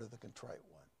heart of the contrite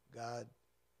one. God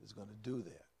is going to do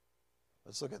that.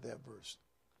 Let's look at that verse,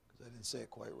 because I didn't say it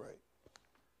quite right.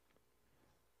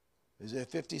 Isaiah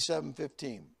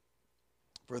 57:15.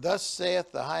 For thus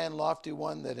saith the high and lofty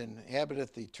one that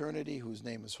inhabiteth eternity, whose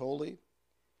name is holy.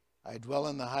 I dwell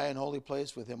in the high and holy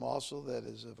place, with him also that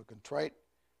is of a contrite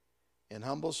and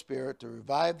humble spirit, to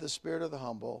revive the spirit of the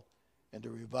humble and to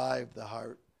revive the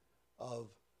heart of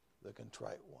the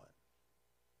contrite one.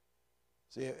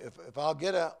 See, if I'll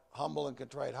get a humble and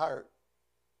contrite heart,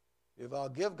 if I'll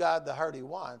give God the heart he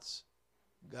wants,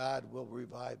 God will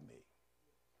revive me.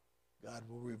 God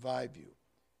will revive you.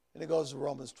 And it goes to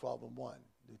Romans 12:1,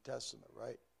 New Testament,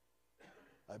 right?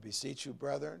 I beseech you,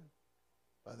 brethren,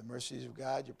 by the mercies of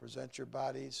God, you present your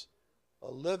bodies a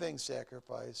living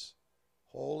sacrifice,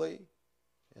 holy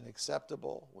and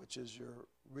acceptable, which is your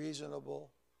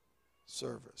reasonable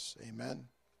service. Amen?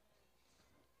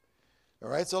 All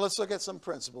right, so let's look at some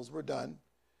principles. We're done.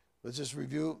 Let's just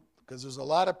review, because there's a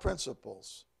lot of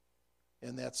principles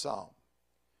in that psalm.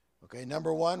 Okay,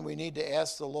 number one, we need to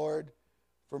ask the Lord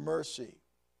for mercy.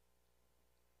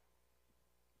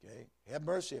 Okay, have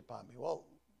mercy upon me. Well,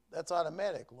 that's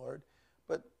automatic, Lord.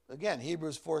 But again,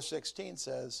 Hebrews 4:16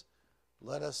 says,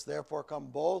 let us therefore come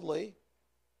boldly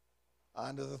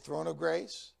unto the throne of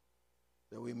grace,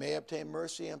 that we may obtain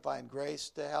mercy and find grace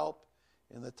to help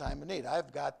in the time of need.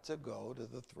 I've got to go to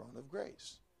the throne of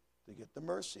grace to get the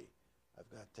mercy. I've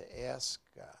got to ask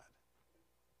God.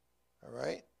 All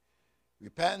right?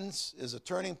 Repentance is a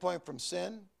turning point from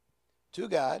sin to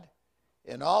God,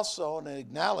 and also an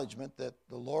acknowledgement that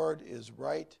the Lord is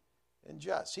right and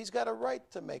just. He's got a right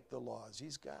to make the laws.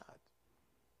 He's God.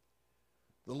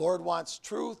 The Lord wants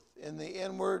truth in the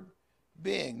inward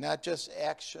being, not just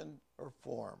action or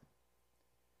form.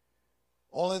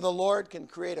 Only the Lord can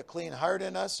create a clean heart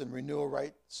in us and renew a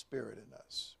right spirit in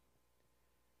us.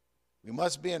 We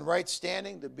must be in right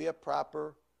standing to be a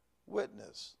proper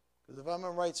witness. Because if I'm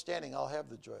in right standing, I'll have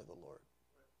the joy of the Lord.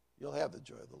 You'll have the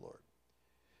joy of the Lord.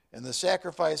 And the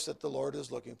sacrifice that the Lord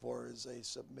is looking for is a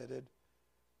submitted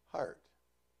heart.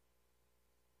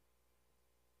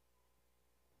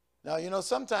 Now, you know,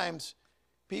 sometimes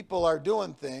people are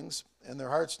doing things and their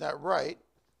heart's not right,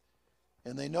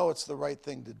 and they know it's the right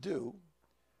thing to do,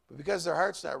 but because their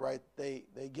heart's not right, they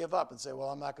give up and say, well,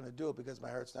 I'm not going to do it because my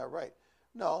heart's not right.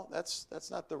 No,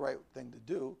 that's not the right thing to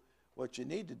do. What you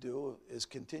need to do is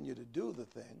continue to do the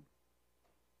thing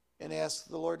and ask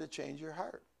the Lord to change your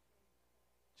heart.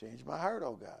 Change my heart,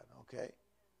 oh God, okay?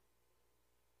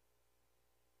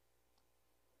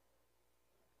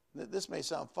 This may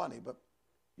sound funny, but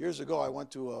years ago I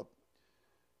went to a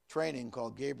training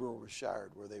called Gabriel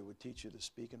Richard, where they would teach you to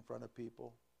speak in front of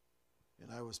people.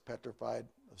 And I was petrified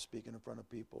of speaking in front of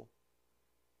people.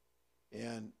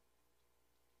 And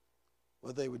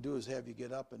what they would do is have you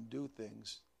get up and do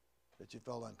things that you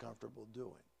felt uncomfortable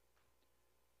doing.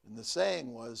 And the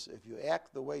saying was, if you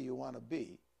act the way you want to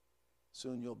be,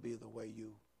 soon you'll be the way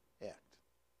you act.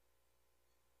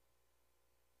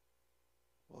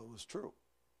 Well, it was true.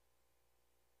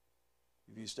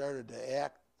 If you started to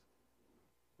act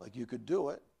like you could do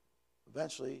it,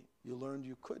 eventually you learned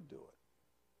you could do it.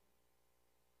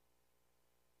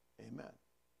 Amen.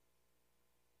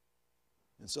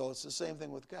 And so it's the same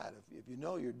thing with God. If you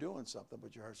know you're doing something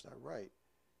but your heart's not right,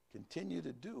 continue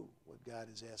to do what God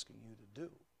is asking you to do.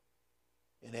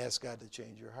 And ask God to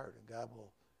change your heart, and God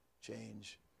will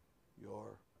change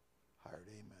your heart.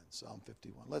 Amen. Psalm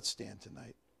 51. Let's stand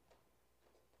tonight.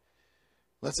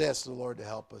 Let's ask the Lord to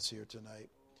help us here tonight.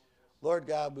 Lord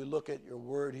God, we look at your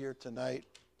word here tonight.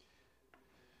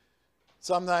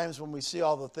 Sometimes when we see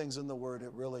all the things in the word,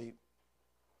 it really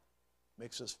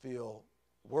makes us feel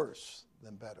worse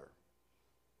than better.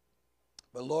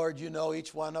 But Lord, you know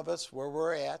each one of us where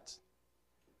we're at.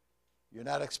 You're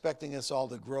not expecting us all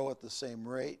to grow at the same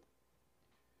rate.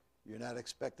 You're not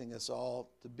expecting us all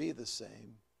to be the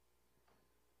same.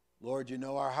 Lord, you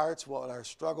know our hearts, what our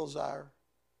struggles are.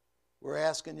 We're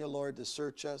asking you, Lord, to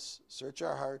search us, search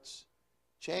our hearts,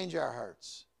 change our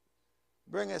hearts.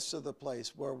 Bring us to the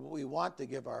place where we want to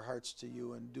give our hearts to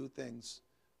you and do things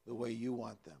the way you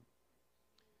want them.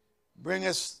 Bring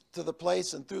us to the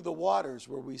place and through the waters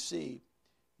where we see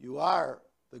you are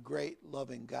the great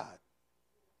loving God.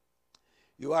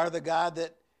 You are the God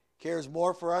that cares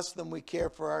more for us than we care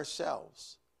for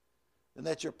ourselves. And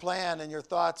that your plan and your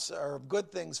thoughts are of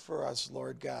good things for us,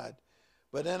 Lord God.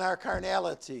 But in our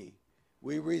carnality,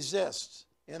 we resist.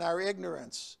 In our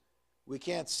ignorance, we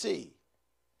can't see.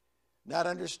 Not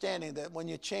understanding that when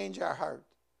you change our heart,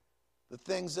 the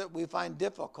things that we find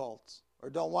difficult or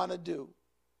don't want to do,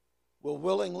 we'll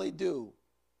willingly do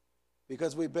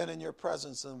because we've been in your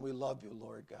presence and we love you,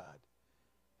 Lord God.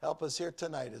 Help us here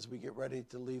tonight as we get ready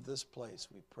to leave this place,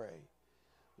 we pray.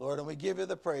 Lord, and we give you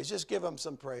the praise. Just give him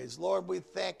some praise. Lord, we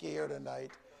thank you here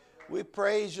tonight. We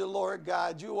praise you, Lord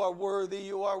God. You are worthy.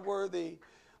 You are worthy.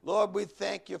 Lord, we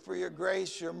thank you for your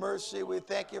grace, your mercy. We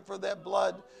thank you for that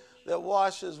blood that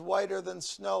washes whiter than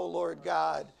snow, Lord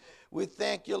God. We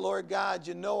thank you, Lord God.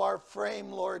 You know our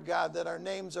frame, Lord God, that our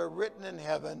names are written in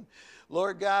heaven.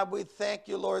 Lord God, we thank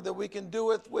you, Lord, that we can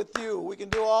do it with you. We can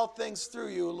do all things through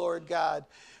you, Lord God.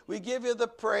 We give you the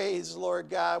praise, Lord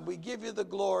God. We give you the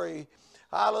glory.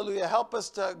 Hallelujah. Help us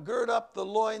to gird up the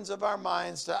loins of our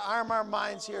minds, to arm our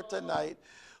minds here tonight,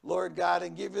 Lord God,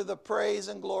 and give you the praise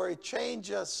and glory.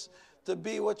 Change us to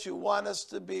be what you want us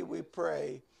to be, we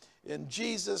pray. In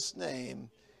Jesus' name.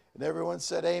 And everyone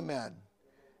said amen.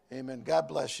 Amen. God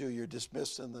bless you. You're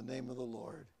dismissed in the name of the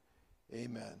Lord.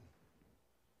 Amen.